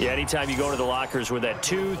quarter. Yeah, anytime you go to the lockers with that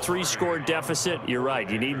 2-3 score deficit, you're right.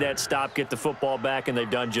 You need that stop, get the football back, and they've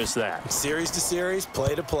done just that. Series to series,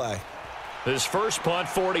 play to play. His first punt,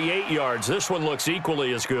 48 yards. This one looks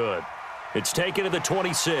equally as good. It's taken to the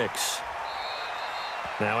 26.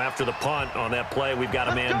 Now, after the punt on that play, we've got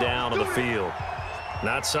a man down on the field.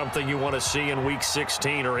 Not something you want to see in Week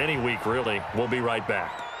 16 or any week, really. We'll be right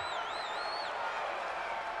back.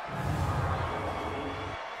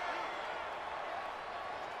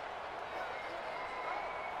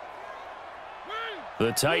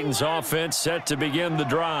 The Titans offense set to begin the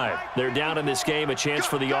drive. They're down in this game. A chance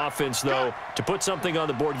for the offense, though, to put something on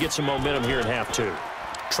the board, get some momentum here in half 2.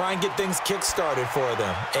 Try and get things kick-started for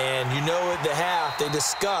them. And you know at the half, they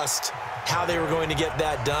discussed how they were going to get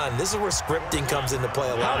that done. This is where scripting comes into play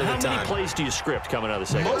a lot of the time. How many plays do you script coming out of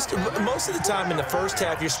the second half? Most of the time in the first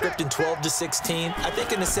half, you're scripting 12 to 16. I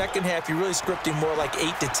think in the second half, you're really scripting more like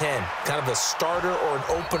 8 to 10. Kind of a starter or an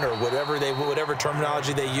opener, whatever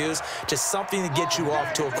terminology they use. Just something to get you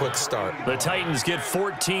off to a quick start. The Titans get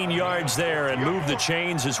 14 yards there and move the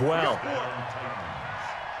chains as well.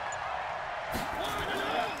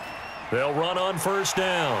 They'll run on first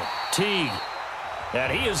down. Teague.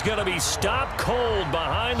 And he is going to be stopped cold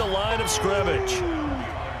behind the line of scrimmage.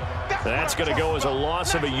 That's going to go as a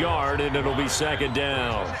loss of a yard, and it'll be second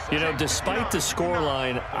down. You know, despite the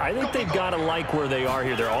scoreline, I think they've got to like where they are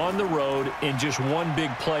here. They're on the road and just one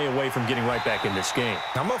big play away from getting right back in this game.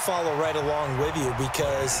 I'm going to follow right along with you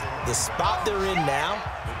because the spot they're in now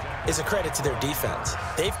is a credit to their defense.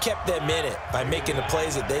 They've kept them in it by making the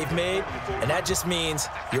plays that they've made, and that just means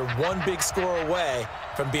you're one big score away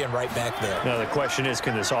from being right back there. Now, the question is,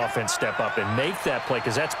 can this offense step up and make that play?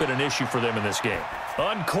 Because that's been an issue for them in this game.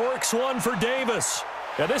 Uncorks one for Davis.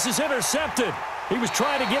 Now, this is intercepted. He was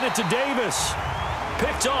trying to get it to Davis.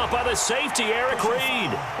 Picked off by the safety, Eric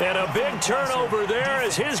Reed. And a big turnover there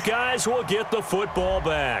as his guys will get the football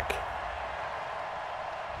back.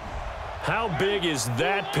 How big is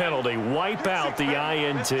that penalty? Wipe out the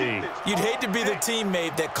INT. You'd hate to be the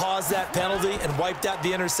teammate that caused that penalty and wiped out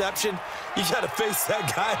the interception. You got to face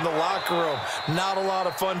that guy in the locker room. Not a lot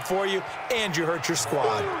of fun for you, and you hurt your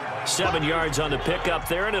squad. 7 yards on the pickup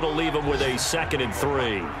there, and it'll leave him with a 2nd and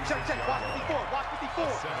 3.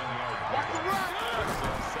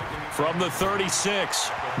 From the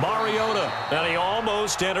 36, Mariota, and he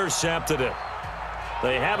almost intercepted it.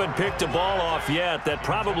 They haven't picked a ball off yet. That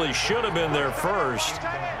probably should have been their first.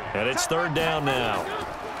 And it's 3rd down now.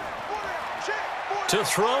 To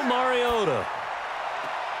throw Mariota.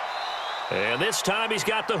 And this time he's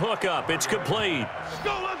got the hook up. It's complete.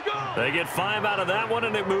 They get 5 out of that one,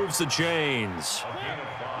 and it moves the chains.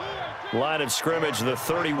 Line of scrimmage, the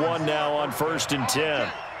 31 now on 1st and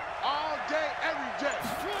 10. All day, every day.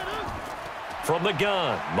 From the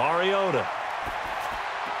gun, Mariota.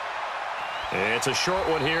 It's a short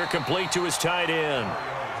one here, complete to his tight end.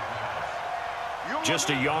 Just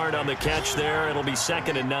a yard on the catch there. It'll be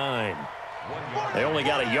 2nd and 9. They only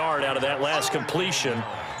got a yard out of that last completion,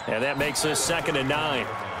 and that makes this 2nd and 9.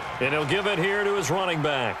 And he'll give it here to his running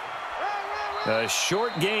back. A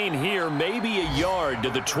short gain here, maybe a yard to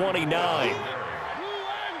the 29.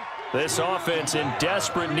 This offense in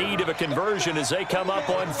desperate need of a conversion as they come up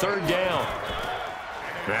on 3rd down.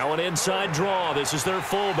 Now an inside draw. This is their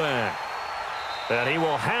fullback. And he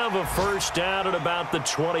will have a 1st down at about the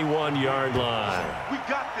 21-yard line. We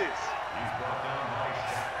got this.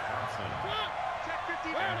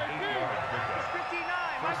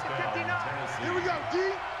 Here we go, D.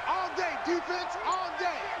 All day. Defense, all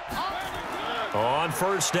day. On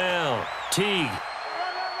 1st down, Teague.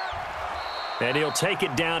 And he'll take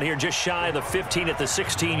it down here just shy of the 15 at the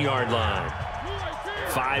 16-yard line.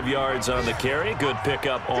 5 yards on the carry. Good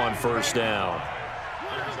pickup on 1st down.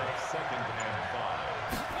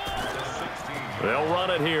 They'll run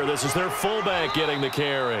it here. This is their fullback getting the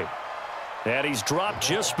carry. And he's dropped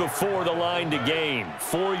just before the line to gain.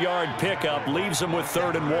 4-yard pickup leaves him with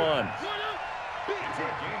 3rd and 1.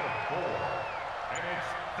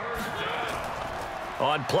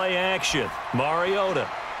 On play action, Mariota.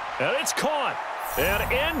 And it's caught. And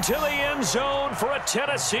into the end zone for a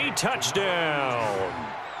Tennessee touchdown.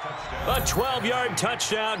 A 12-yard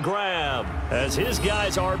touchdown grab as his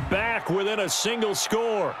guys are back within a single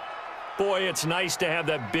score. Boy, it's nice to have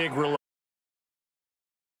that big release.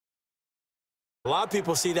 A lot of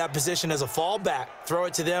people see that position as a fallback. Throw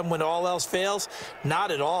it to them when all else fails.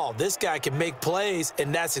 Not at all. This guy can make plays,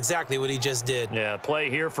 and that's exactly what he just did. Yeah, play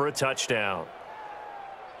here for a touchdown.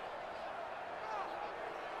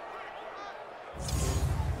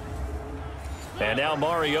 And now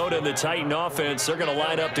Mariota and the Titan offense, they're going to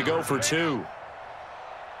line up to go for 2.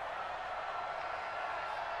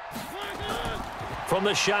 From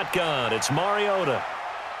the shotgun, it's Mariota.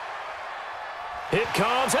 It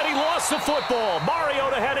comes, and he lost the football.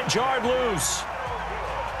 Mariota had it jarred loose.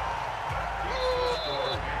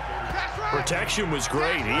 Protection was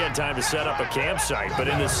great. He had time to set up a campsite. But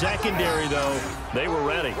in the secondary, though, they were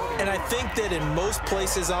ready. And I think that in most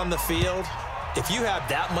places on the field, if you have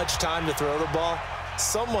that much time to throw the ball,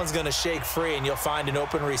 someone's going to shake free and you'll find an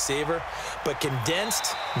open receiver. But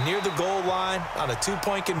condensed near the goal line on a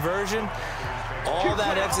 2-point conversion, all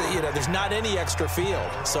that extra, there's not any extra field.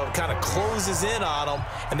 So it kind of closes in on them,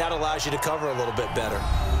 and that allows you to cover a little bit better.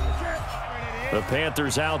 The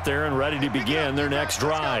Panthers out there and ready to begin their next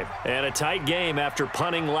drive. And a tight game after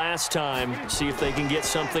punting last time. See if they can get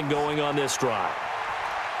something going on this drive.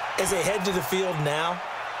 As they head to the field now,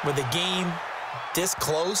 with the game this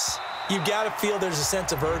close, you've got to feel there's a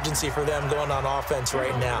sense of urgency for them going on offense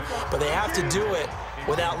right now. But they have to do it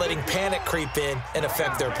without letting panic creep in and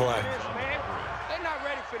affect their play. They're not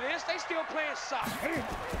ready for this. They still playing soccer.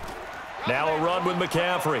 Now a run with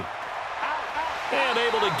McCaffrey. And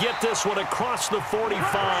able to get this one across the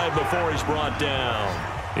 45 before he's brought down.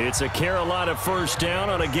 It's a Carolina 1st down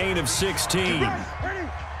on a gain of 16.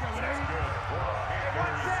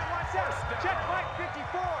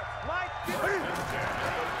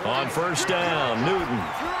 On 1st down, Newton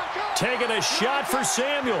taking a shot for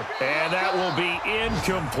Samuel. And that will be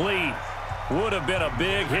incomplete. Would have been a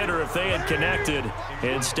big hitter if they had connected.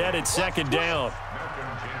 Instead, it's 2nd down.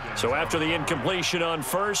 So after the incompletion on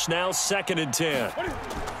 1st, now 2nd and 10.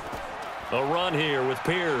 A run here with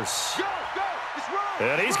Pierce.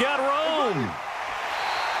 And he's got Rome.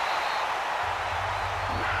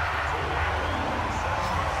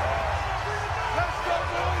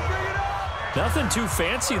 Nothing too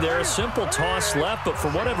fancy there. A simple toss left, but for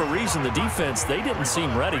whatever reason, the defense, they didn't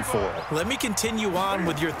seem ready for it. Let me continue on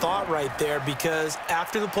with your thought right there, because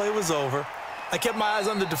after the play was over, I kept my eyes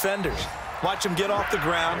on the defenders. Watch them get off the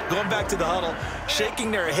ground, going back to the huddle, shaking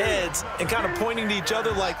their heads and kind of pointing to each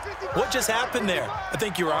other like, what just happened there? I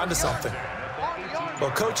think you were onto something. Well,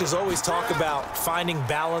 coaches always talk about finding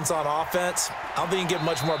balance on offense. I don't think you can get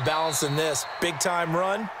much more balance than this. Big-time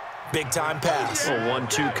run, big-time pass. A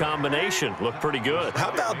 1-2 combination. Looked pretty good. How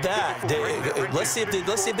about that? Let's see if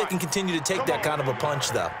they can continue to take that kind of a punch,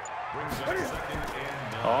 though.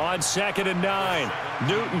 On 2nd and 9,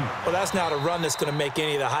 Newton. Well, that's not a run that's going to make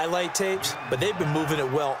any of the highlight tapes, but they've been moving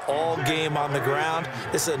it well all game on the ground.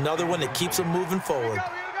 This is another one that keeps them moving forward.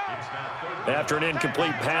 After an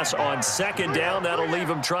incomplete pass on 2nd down, that'll leave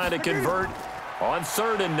him trying to convert on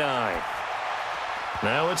 3rd and 9.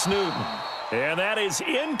 Now it's Newton, and that is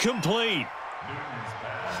incomplete.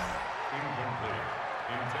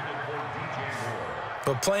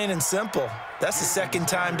 But plain and simple, that's the 2nd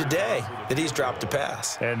time today that he's dropped a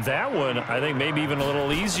pass. And that one, I think, maybe even a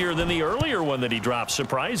little easier than the earlier one that he dropped.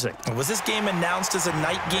 Surprising. Was this game announced as a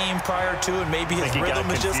night game prior to, and maybe his rhythm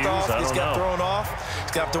is just off? He's got thrown off.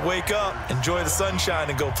 He's got to wake up, enjoy the sunshine,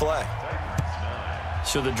 and go play.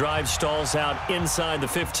 So the drive stalls out inside the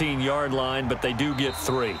 15-yard line, but they do get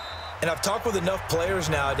 3. And I've talked with enough players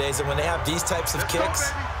nowadays that when they have these types of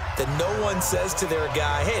kicks, that no one says to their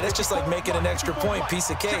guy, hey, that's just like making an extra point, piece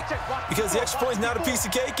of cake. Because the extra point is not a piece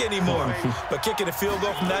of cake anymore. But kicking a field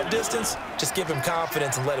goal from that distance, just give him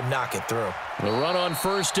confidence and let him knock it through. The run on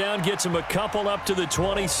 1st down gets him a couple up to the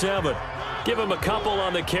 27. Give him a couple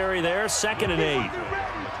on the carry there, 2nd and 8.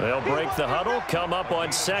 They'll break the huddle, come up on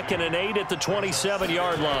 2nd and 8 at the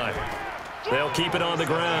 27-yard line. They'll keep it on the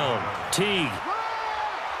ground. Teague.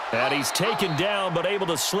 And he's taken down, but able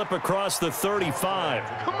to slip across the 35.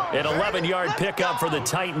 An 11-yard pickup for the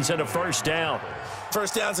Titans and a 1st down.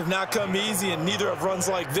 First downs have not come easy, and neither have runs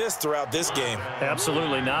like this throughout this game.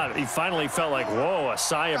 Absolutely not. He finally felt like, whoa, a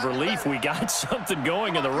sigh of relief. We got something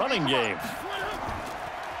going in the running game.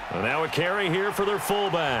 And now a carry here for their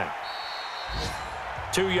fullback.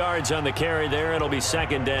 2 yards on the carry there. It'll be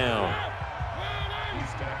 2nd down.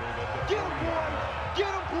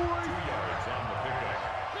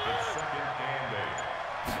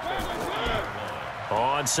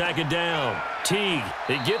 On 2nd down, Teague,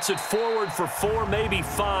 he gets it forward for 4, maybe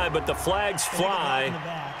 5, but the flags fly,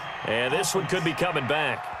 and this one could be coming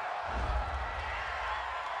back.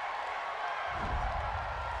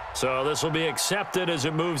 So this will be accepted as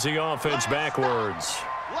it moves the offense backwards.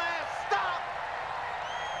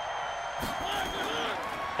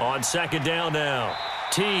 On 2nd down now,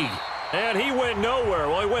 Teague, and he went nowhere.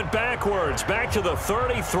 Well, he went backwards, back to the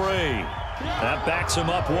 33. That backs him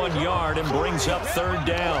up 1 yard and brings up 3rd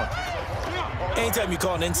down. Anytime you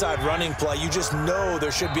call an inside running play, you just know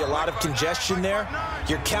there should be a lot of congestion there.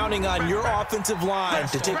 You're counting on your offensive line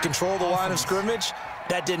to take control of the line of scrimmage.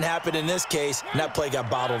 That didn't happen in this case, and that play got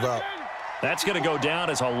bottled up. That's going to go down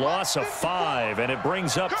as a loss of 5, and it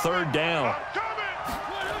brings up 3rd down.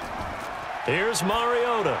 Here's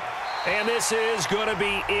Mariota, and this is going to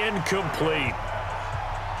be incomplete.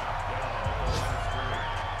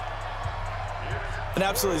 And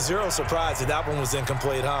absolutely zero surprise that that one was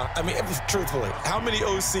incomplete, huh? I mean, truthfully, how many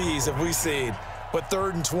OCs have we seen with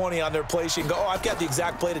 3rd and 20 on their play sheet and go, oh, I've got the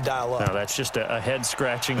exact play to dial up? No, that's just a head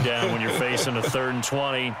scratching down when you're facing a 3rd and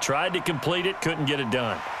 20. Tried to complete it, couldn't get it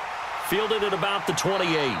done. Fielded at about the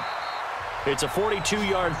 28. It's a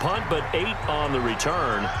 42-yard punt, but 8 on the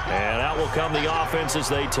return. And out will come the offense as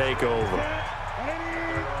they take over.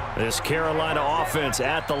 This Carolina offense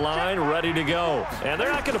at the line, ready to go. And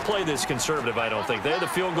they're not going to play this conservative, I don't think. They had the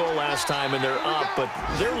field goal last time, and they're up, but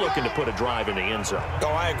they're looking to put a drive in the end zone. Oh,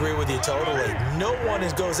 I agree with you totally. No one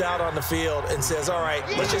goes out on the field and says, all right,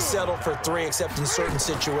 let's just settle for 3, except in certain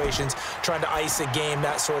situations, trying to ice a game,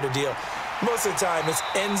 that sort of deal. Most of the time, it's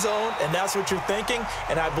end zone, and that's what you're thinking,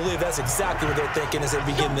 and I believe that's exactly what they're thinking as they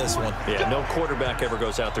begin this one. Yeah, no quarterback ever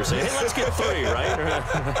goes out there saying, hey, let's get 3, right?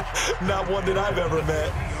 Not one that I've ever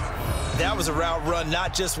met. That was a route run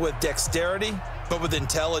not just with dexterity, but with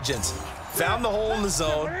intelligence. Found the hole in the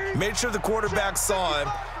zone, made sure the quarterback saw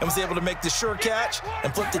him, and was able to make the sure catch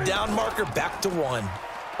and put the down marker back to 1.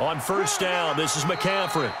 On 1st down, this is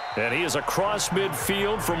McCaffrey. And he is across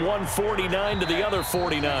midfield from 149 to the other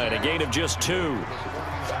 49, a gain of just 2.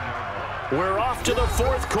 We're off to the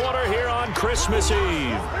 4th quarter here on Christmas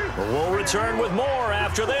Eve. We'll return with more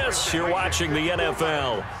after this. You're watching the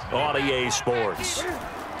NFL on EA Sports.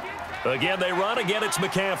 Again, they run. Again, it's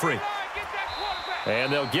McCaffrey.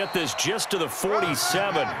 And they'll get this just to the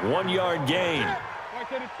 47, 1-yard gain.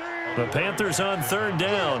 The Panthers on 3rd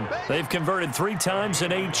down. They've converted 3 times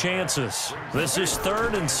in 8 chances. This is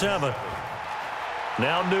 3rd and 7.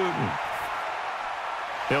 Now Newton.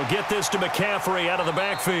 He'll get this to McCaffrey out of the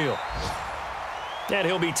backfield. And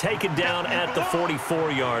he'll be taken down at the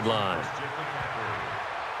 44-yard line.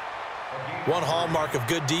 One hallmark of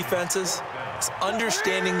good defenses is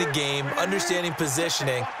understanding the game, understanding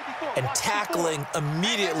positioning, and tackling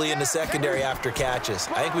immediately in the secondary after catches.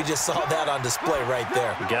 I think we just saw that on display right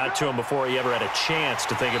there. Got to him before he ever had a chance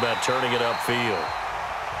to think about turning it upfield.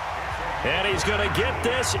 And he's going to get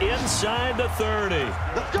this inside the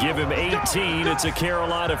 30. Give him 18. It's a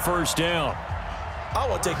Carolina first down. I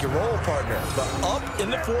want to take your role, partner, but up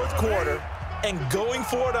in the fourth quarter and going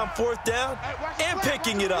for it on fourth down and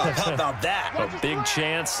picking it up. How about that? A big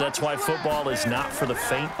chance. That's why football is not for the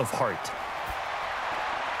faint of heart.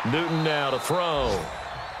 Newton now to throw.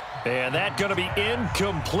 And that's going to be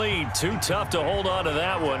incomplete. Too tough to hold on to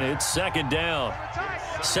that one. It's second down.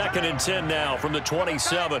 2nd and 10 now from the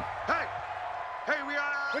 27. Hey, we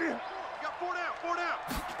got 4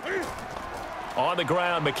 down. On the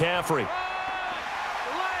ground, McCaffrey.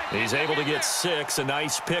 He's able to get 6. A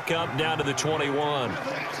nice pickup down to the 21.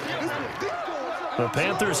 The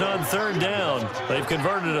Panthers on third down. They've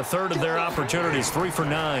converted a third of their opportunities, 3 for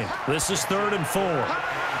 9. This is 3rd and 4.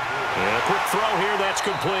 And a quick throw here, that's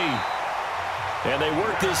complete. And they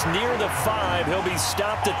work this near the 5. He'll be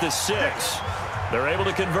stopped at the 6. They're able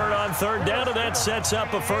to convert on third down, and that sets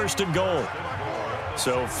up a 1st and goal.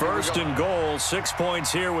 So 1st and goal, 6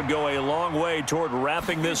 points here would go a long way toward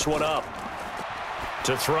wrapping this one up.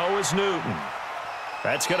 To throw is Newton.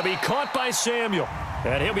 That's going to be caught by Samuel.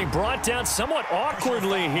 And he'll be brought down somewhat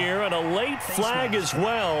awkwardly here, and a late flag as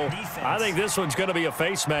well. I think this one's going to be a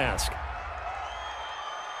face mask.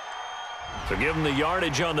 So give them the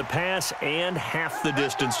yardage on the pass and half the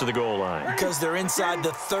distance to the goal line. Because they're inside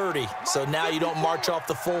the 30, so now you don't march off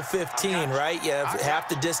the full 15, right? You have half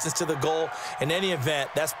the distance to the goal. In any event,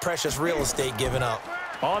 that's precious real estate given up.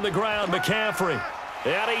 On the ground, McCaffrey.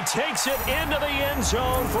 And he takes it into the end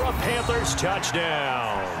zone for a Panthers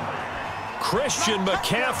touchdown. Christian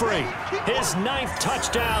McCaffrey, his 9th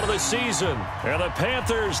touchdown of the season. And the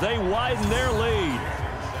Panthers, they widen their lead.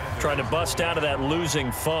 Trying to bust out of that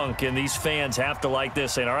losing funk, and these fans have to like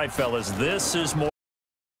this, saying, all right, fellas, this is more.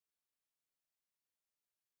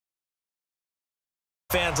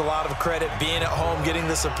 Fans a lot of credit being at home, getting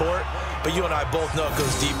the support, but you and I both know it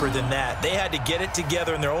goes deeper than that. They had to get it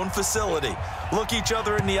together in their own facility, look each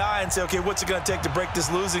other in the eye and say, okay, what's it going to take to break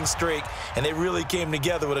this losing streak? And they really came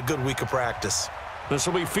together with a good week of practice. This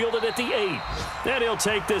will be fielded at the 8. Then he'll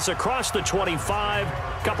take this across the 25,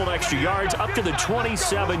 couple extra yards up to the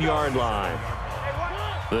 27-yard line.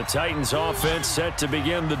 The Titans offense set to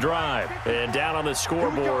begin the drive. And down on the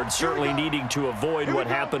scoreboard, certainly needing to avoid what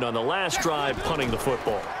happened on the last drive, punting the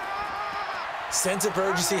football. Sense of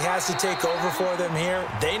urgency has to take over for them here.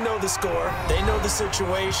 They know the score. They know the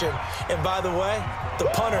situation. And by the way, the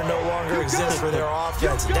punter no longer exists for their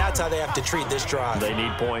offense. That's how they have to treat this drive. They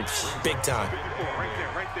need points. Big time.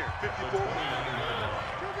 Right there. 54.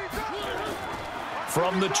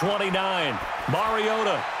 From the 29,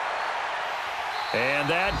 Mariota. And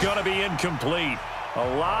that's going to be incomplete.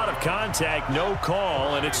 A lot of contact, no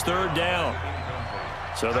call, and it's 3rd down.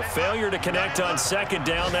 So the failure to connect on 2nd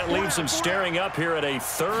down, that leaves them staring up here at a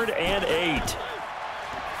 3rd and 8.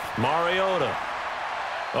 Mariota.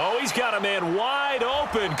 Oh, he's got a man wide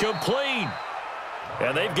open, complete.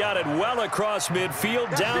 And they've got it well across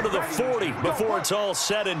midfield, down to the 40 before it's all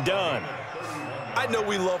said and done. I know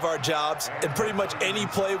we love our jobs, and pretty much any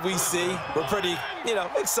play we see, we're pretty,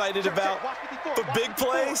 excited about. But big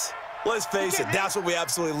plays, let's face it, that's what we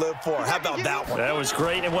absolutely live for. How about that one? That was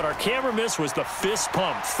great, and what our camera missed was the fist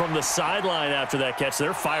pump from the sideline after that catch.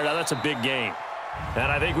 They're fired out. That's a big game.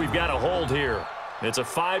 And I think we've got a hold here. It's a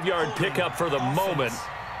 5-yard pickup for the moment.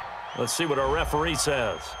 Let's see what our referee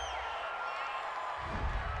says.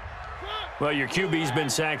 Well, your QB's been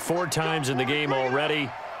sacked 4 times in the game already,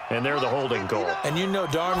 and they're the holding goal. And you know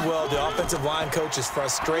darn well the offensive line coach is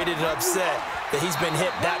frustrated and upset that he's been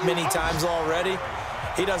hit that many times already.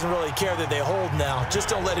 He doesn't really care that they hold now. Just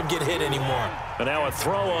don't let him get hit anymore. And now a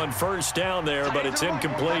throw on 1st down there, but it's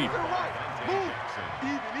incomplete.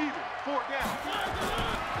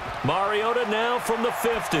 Mariota now from the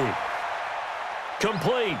 50.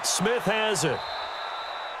 Complete. Smith has it.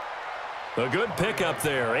 A good pickup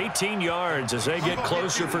there. 18 yards as they get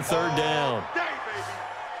closer for 3rd down.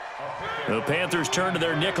 The Panthers turn to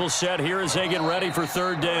their nickel set here as they get ready for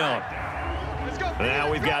 3rd down. Now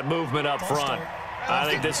we've got movement up front. I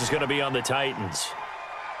think this is going to be on the Titans.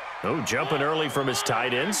 Oh, jumping early from his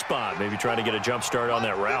tight end spot. Maybe trying to get a jump start on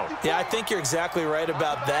that route. Yeah, I think you're exactly right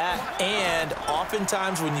about that. And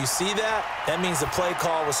oftentimes when you see that, that means the play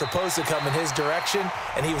call was supposed to come in his direction,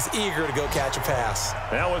 and he was eager to go catch a pass.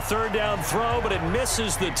 Now a third down throw, but it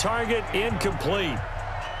misses the target. Incomplete.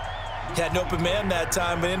 He had an open man that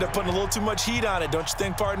time, but ended up putting a little too much heat on it, don't you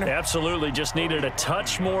think, partner? Absolutely. Just needed a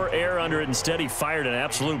touch more air under it. Instead, he fired an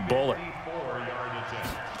absolute bullet.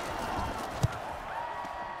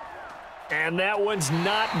 And that one's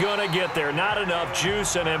not going to get there. Not enough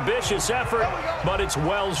juice. An ambitious effort, but it's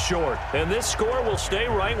well short. And this score will stay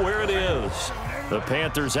right where it is. The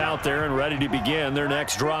Panthers out there and ready to begin their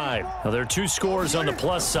next drive. Now, there are 2 scores on the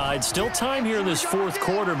plus side. Still time here in this fourth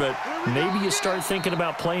quarter, but maybe you start thinking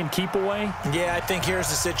about playing keep away? Yeah, I think here's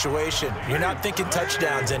the situation. You're not thinking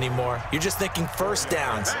touchdowns anymore. You're just thinking first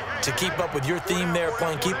downs. To keep up with your theme there,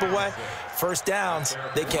 playing keep away, first downs,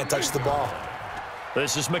 they can't touch the ball.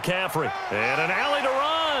 This is McCaffrey, and an alley to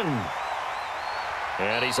run.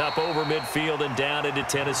 And he's up over midfield and down into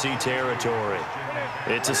Tennessee territory.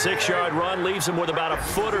 It's a 6-yard run, leaves him with about a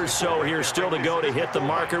foot or so here still to go to hit the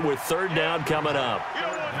marker with third down coming up.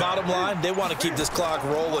 Bottom line, they want to keep this clock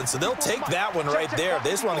rolling, so they'll take that one right there.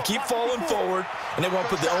 They just want to keep falling forward, and they want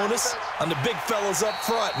to put the onus on the big fellas up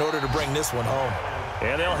front in order to bring this one home.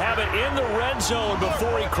 And they'll have it in the red zone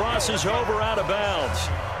before he crosses over out of bounds.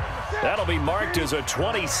 That'll be marked as a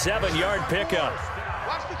 27-yard pickup.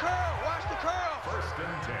 Watch the curl. Watch the curl. First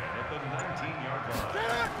and 10 at the 19-yard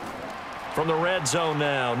line. From the red zone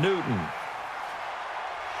now, Newton.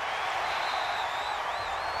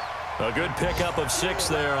 A good pickup of 6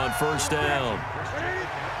 there on first down.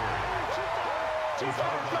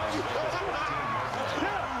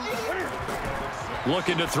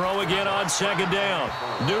 Looking to throw again on second down.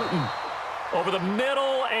 Newton over the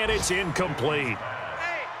middle, and it's incomplete.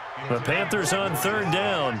 The Panthers on third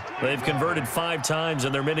down. They've converted 5 times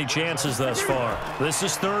in their many chances thus far. This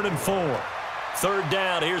is 3rd and 4. Third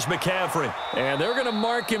down, here's McCaffrey. And they're going to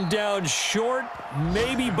mark him down short,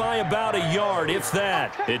 maybe by about a yard, if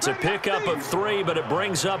that. It's a pickup of 3, but it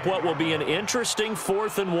brings up what will be an interesting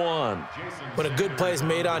 4th and 1. When a good play is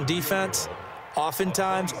made on defense,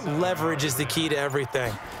 oftentimes leverage is the key to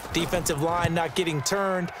everything. Defensive line not getting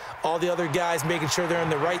turned, all the other guys making sure they're in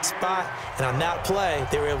the right spot, and on that play,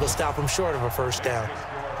 they were able to stop them short of a first down.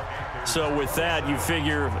 So with that, you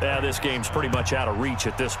figure this game's pretty much out of reach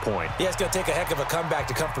at this point. Yeah, it's going to take a heck of a comeback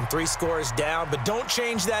to come from 3 scores down, but don't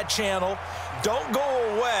change that channel. Don't go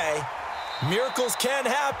away. Miracles can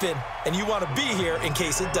happen, and you want to be here in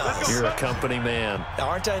case it does. You're a company man.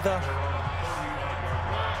 Aren't I, though?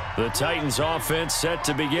 The Titans offense set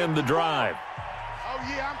to begin the drive. Oh,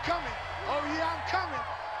 yeah, I'm coming. Oh, yeah, I'm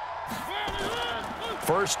coming.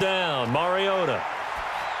 First down, Mariota.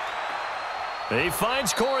 He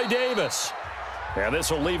finds Corey Davis. And this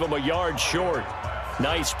will leave him a yard short.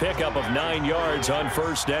 Nice pickup of 9 yards on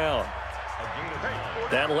first down.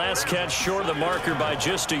 That last catch short of the marker by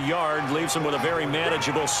just a yard leaves him with a very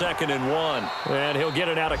manageable 2nd and 1. And he'll get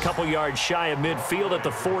it out a couple yards shy of midfield at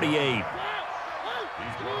the 48.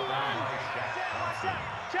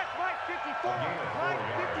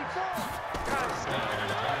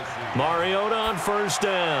 Mariota on first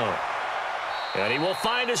down. And he will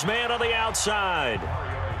find his man on the outside.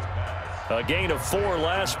 A gain of 4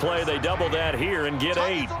 last play. They double that here and get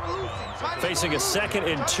 8. Facing a 2nd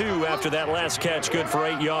and 2 after that last catch, good for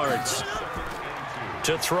 8 yards.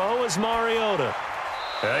 To throw is Mariota.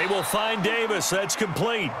 And he will find Davis. That's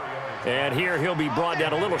complete. And here he'll be brought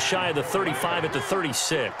down a little shy of the 35 at the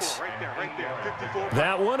 36.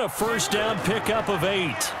 That one a first down pickup of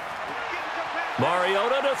 8.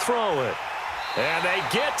 Mariota to throw it. And they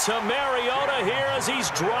get to Mariota here as he's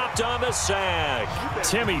dropped on the sack.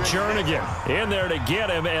 Timmy Jernigan in there to get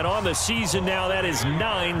him, and on the season now, that is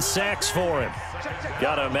 9 sacks for him.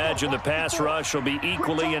 Got to imagine the pass rush will be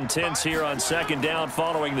equally intense here on second down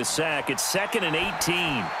following the sack. It's 2nd and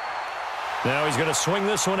 18. Now he's going to swing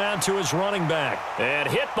this one out to his running back. And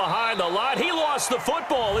hit behind the line. He lost the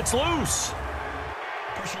football. It's loose.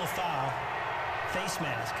 Personal foul. Face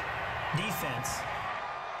mask. Defense.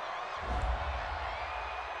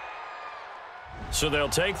 So they'll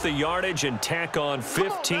take the yardage and tack on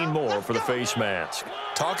 15 more for the face mask.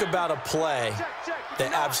 Talk about a play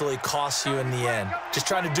that absolutely costs you in the end. Just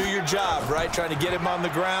trying to do your job, right? Trying to get him on the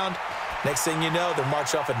ground. Next thing you know, they'll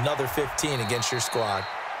march off another 15 against your squad.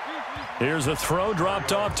 Here's a throw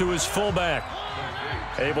dropped off to his fullback.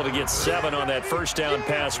 Able to get 7 on that first down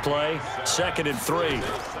pass play. 2nd and 3.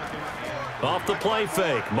 Off the play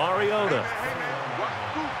fake, Mariota.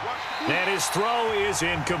 And his throw is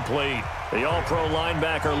incomplete. The All-Pro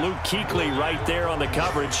linebacker Luke Kuechly right there on the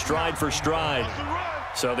coverage, stride for stride.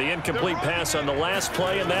 So the incomplete pass on the last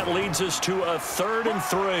play, and that leads us to a 3rd and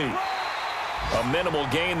 3. A minimal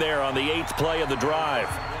gain there on the 8th play of the drive.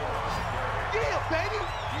 Yeah, baby.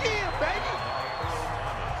 Yeah,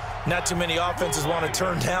 baby. Not too many offenses want to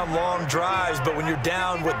turn down long drives, but when you're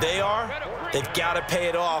down what they are, they've got to pay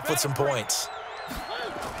it off with some points.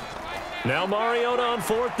 Now Mariota on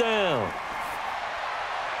 4th down.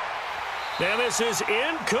 And this is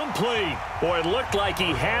incomplete. Boy, it looked like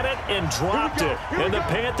he had it and dropped it. And the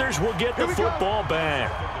Panthers will get the football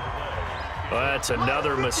back. Well, that's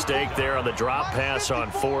another mistake there on the drop pass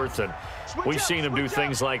on 4th. And we've seen him do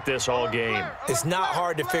things like this all game. It's not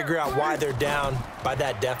hard to figure out why they're down by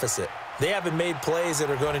that deficit. They haven't made plays that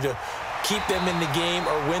are going to keep them in the game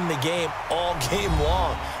or win the game all game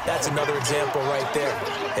long. That's another example right there.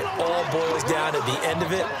 It all boils down at the end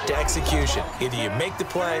of it to execution. Either you make the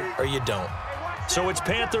play or you don't. So it's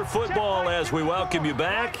Panther football as we welcome you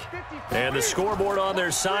back. And the scoreboard on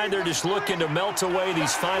their side, they're just looking to melt away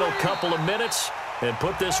these final couple of minutes and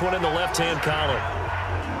put this one in the left-hand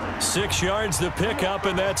column. 6 yards the pickup,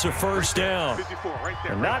 and that's a 1st down.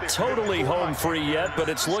 And not totally home free yet, but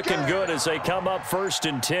it's looking good as they come up 1st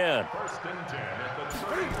and 10.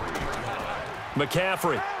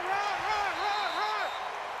 McCaffrey.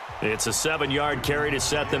 It's a 7-yard carry to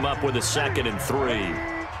set them up with a 2nd and 3.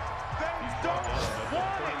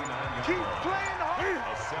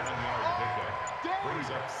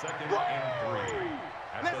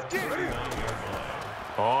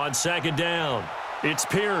 On 2nd down, it's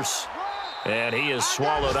Pierce. And he is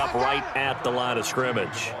swallowed up right at the line of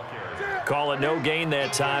scrimmage. Call it no gain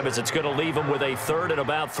that time as it's going to leave him with a 3rd and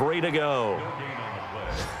about 3 to go.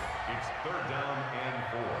 It's 3rd down and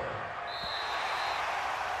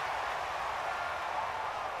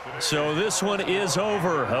 4. So this one is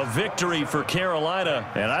over. A victory for Carolina.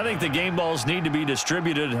 And I think the game balls need to be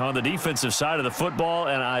distributed on the defensive side of the football,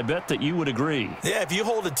 and I bet that you would agree. Yeah, if you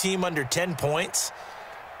hold a team under 10 points,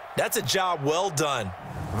 that's a job well done.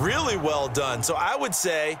 Really well done. So I would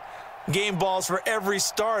say game balls for every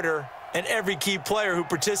starter and every key player who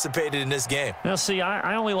participated in this game. Now, see,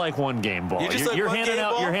 I only like one game ball. You're handing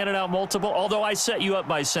out multiple. Although I set you up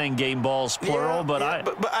by saying game balls plural, but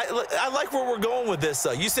I like where we're going with this.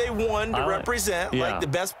 Though you say one to represent like the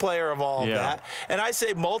best player of all of that, and I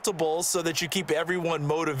say multiples so that you keep everyone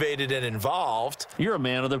motivated and involved. You're a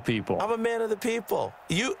man of the people. I'm a man of the people.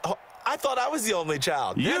 I thought I was the only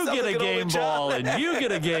child. You get a game ball, and you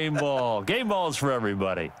get a game ball. Game balls for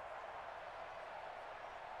everybody.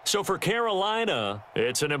 So for Carolina,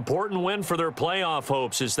 it's an important win for their playoff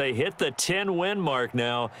hopes as they hit the 10-win mark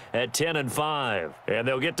now at 10-5. And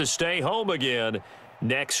they'll get to stay home again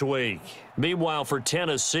next week. Meanwhile, for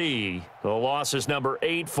Tennessee, the loss is number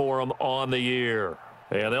 8 for them on the year.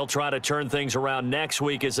 And they'll try to turn things around next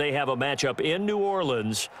week as they have a matchup in New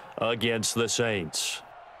Orleans against the Saints.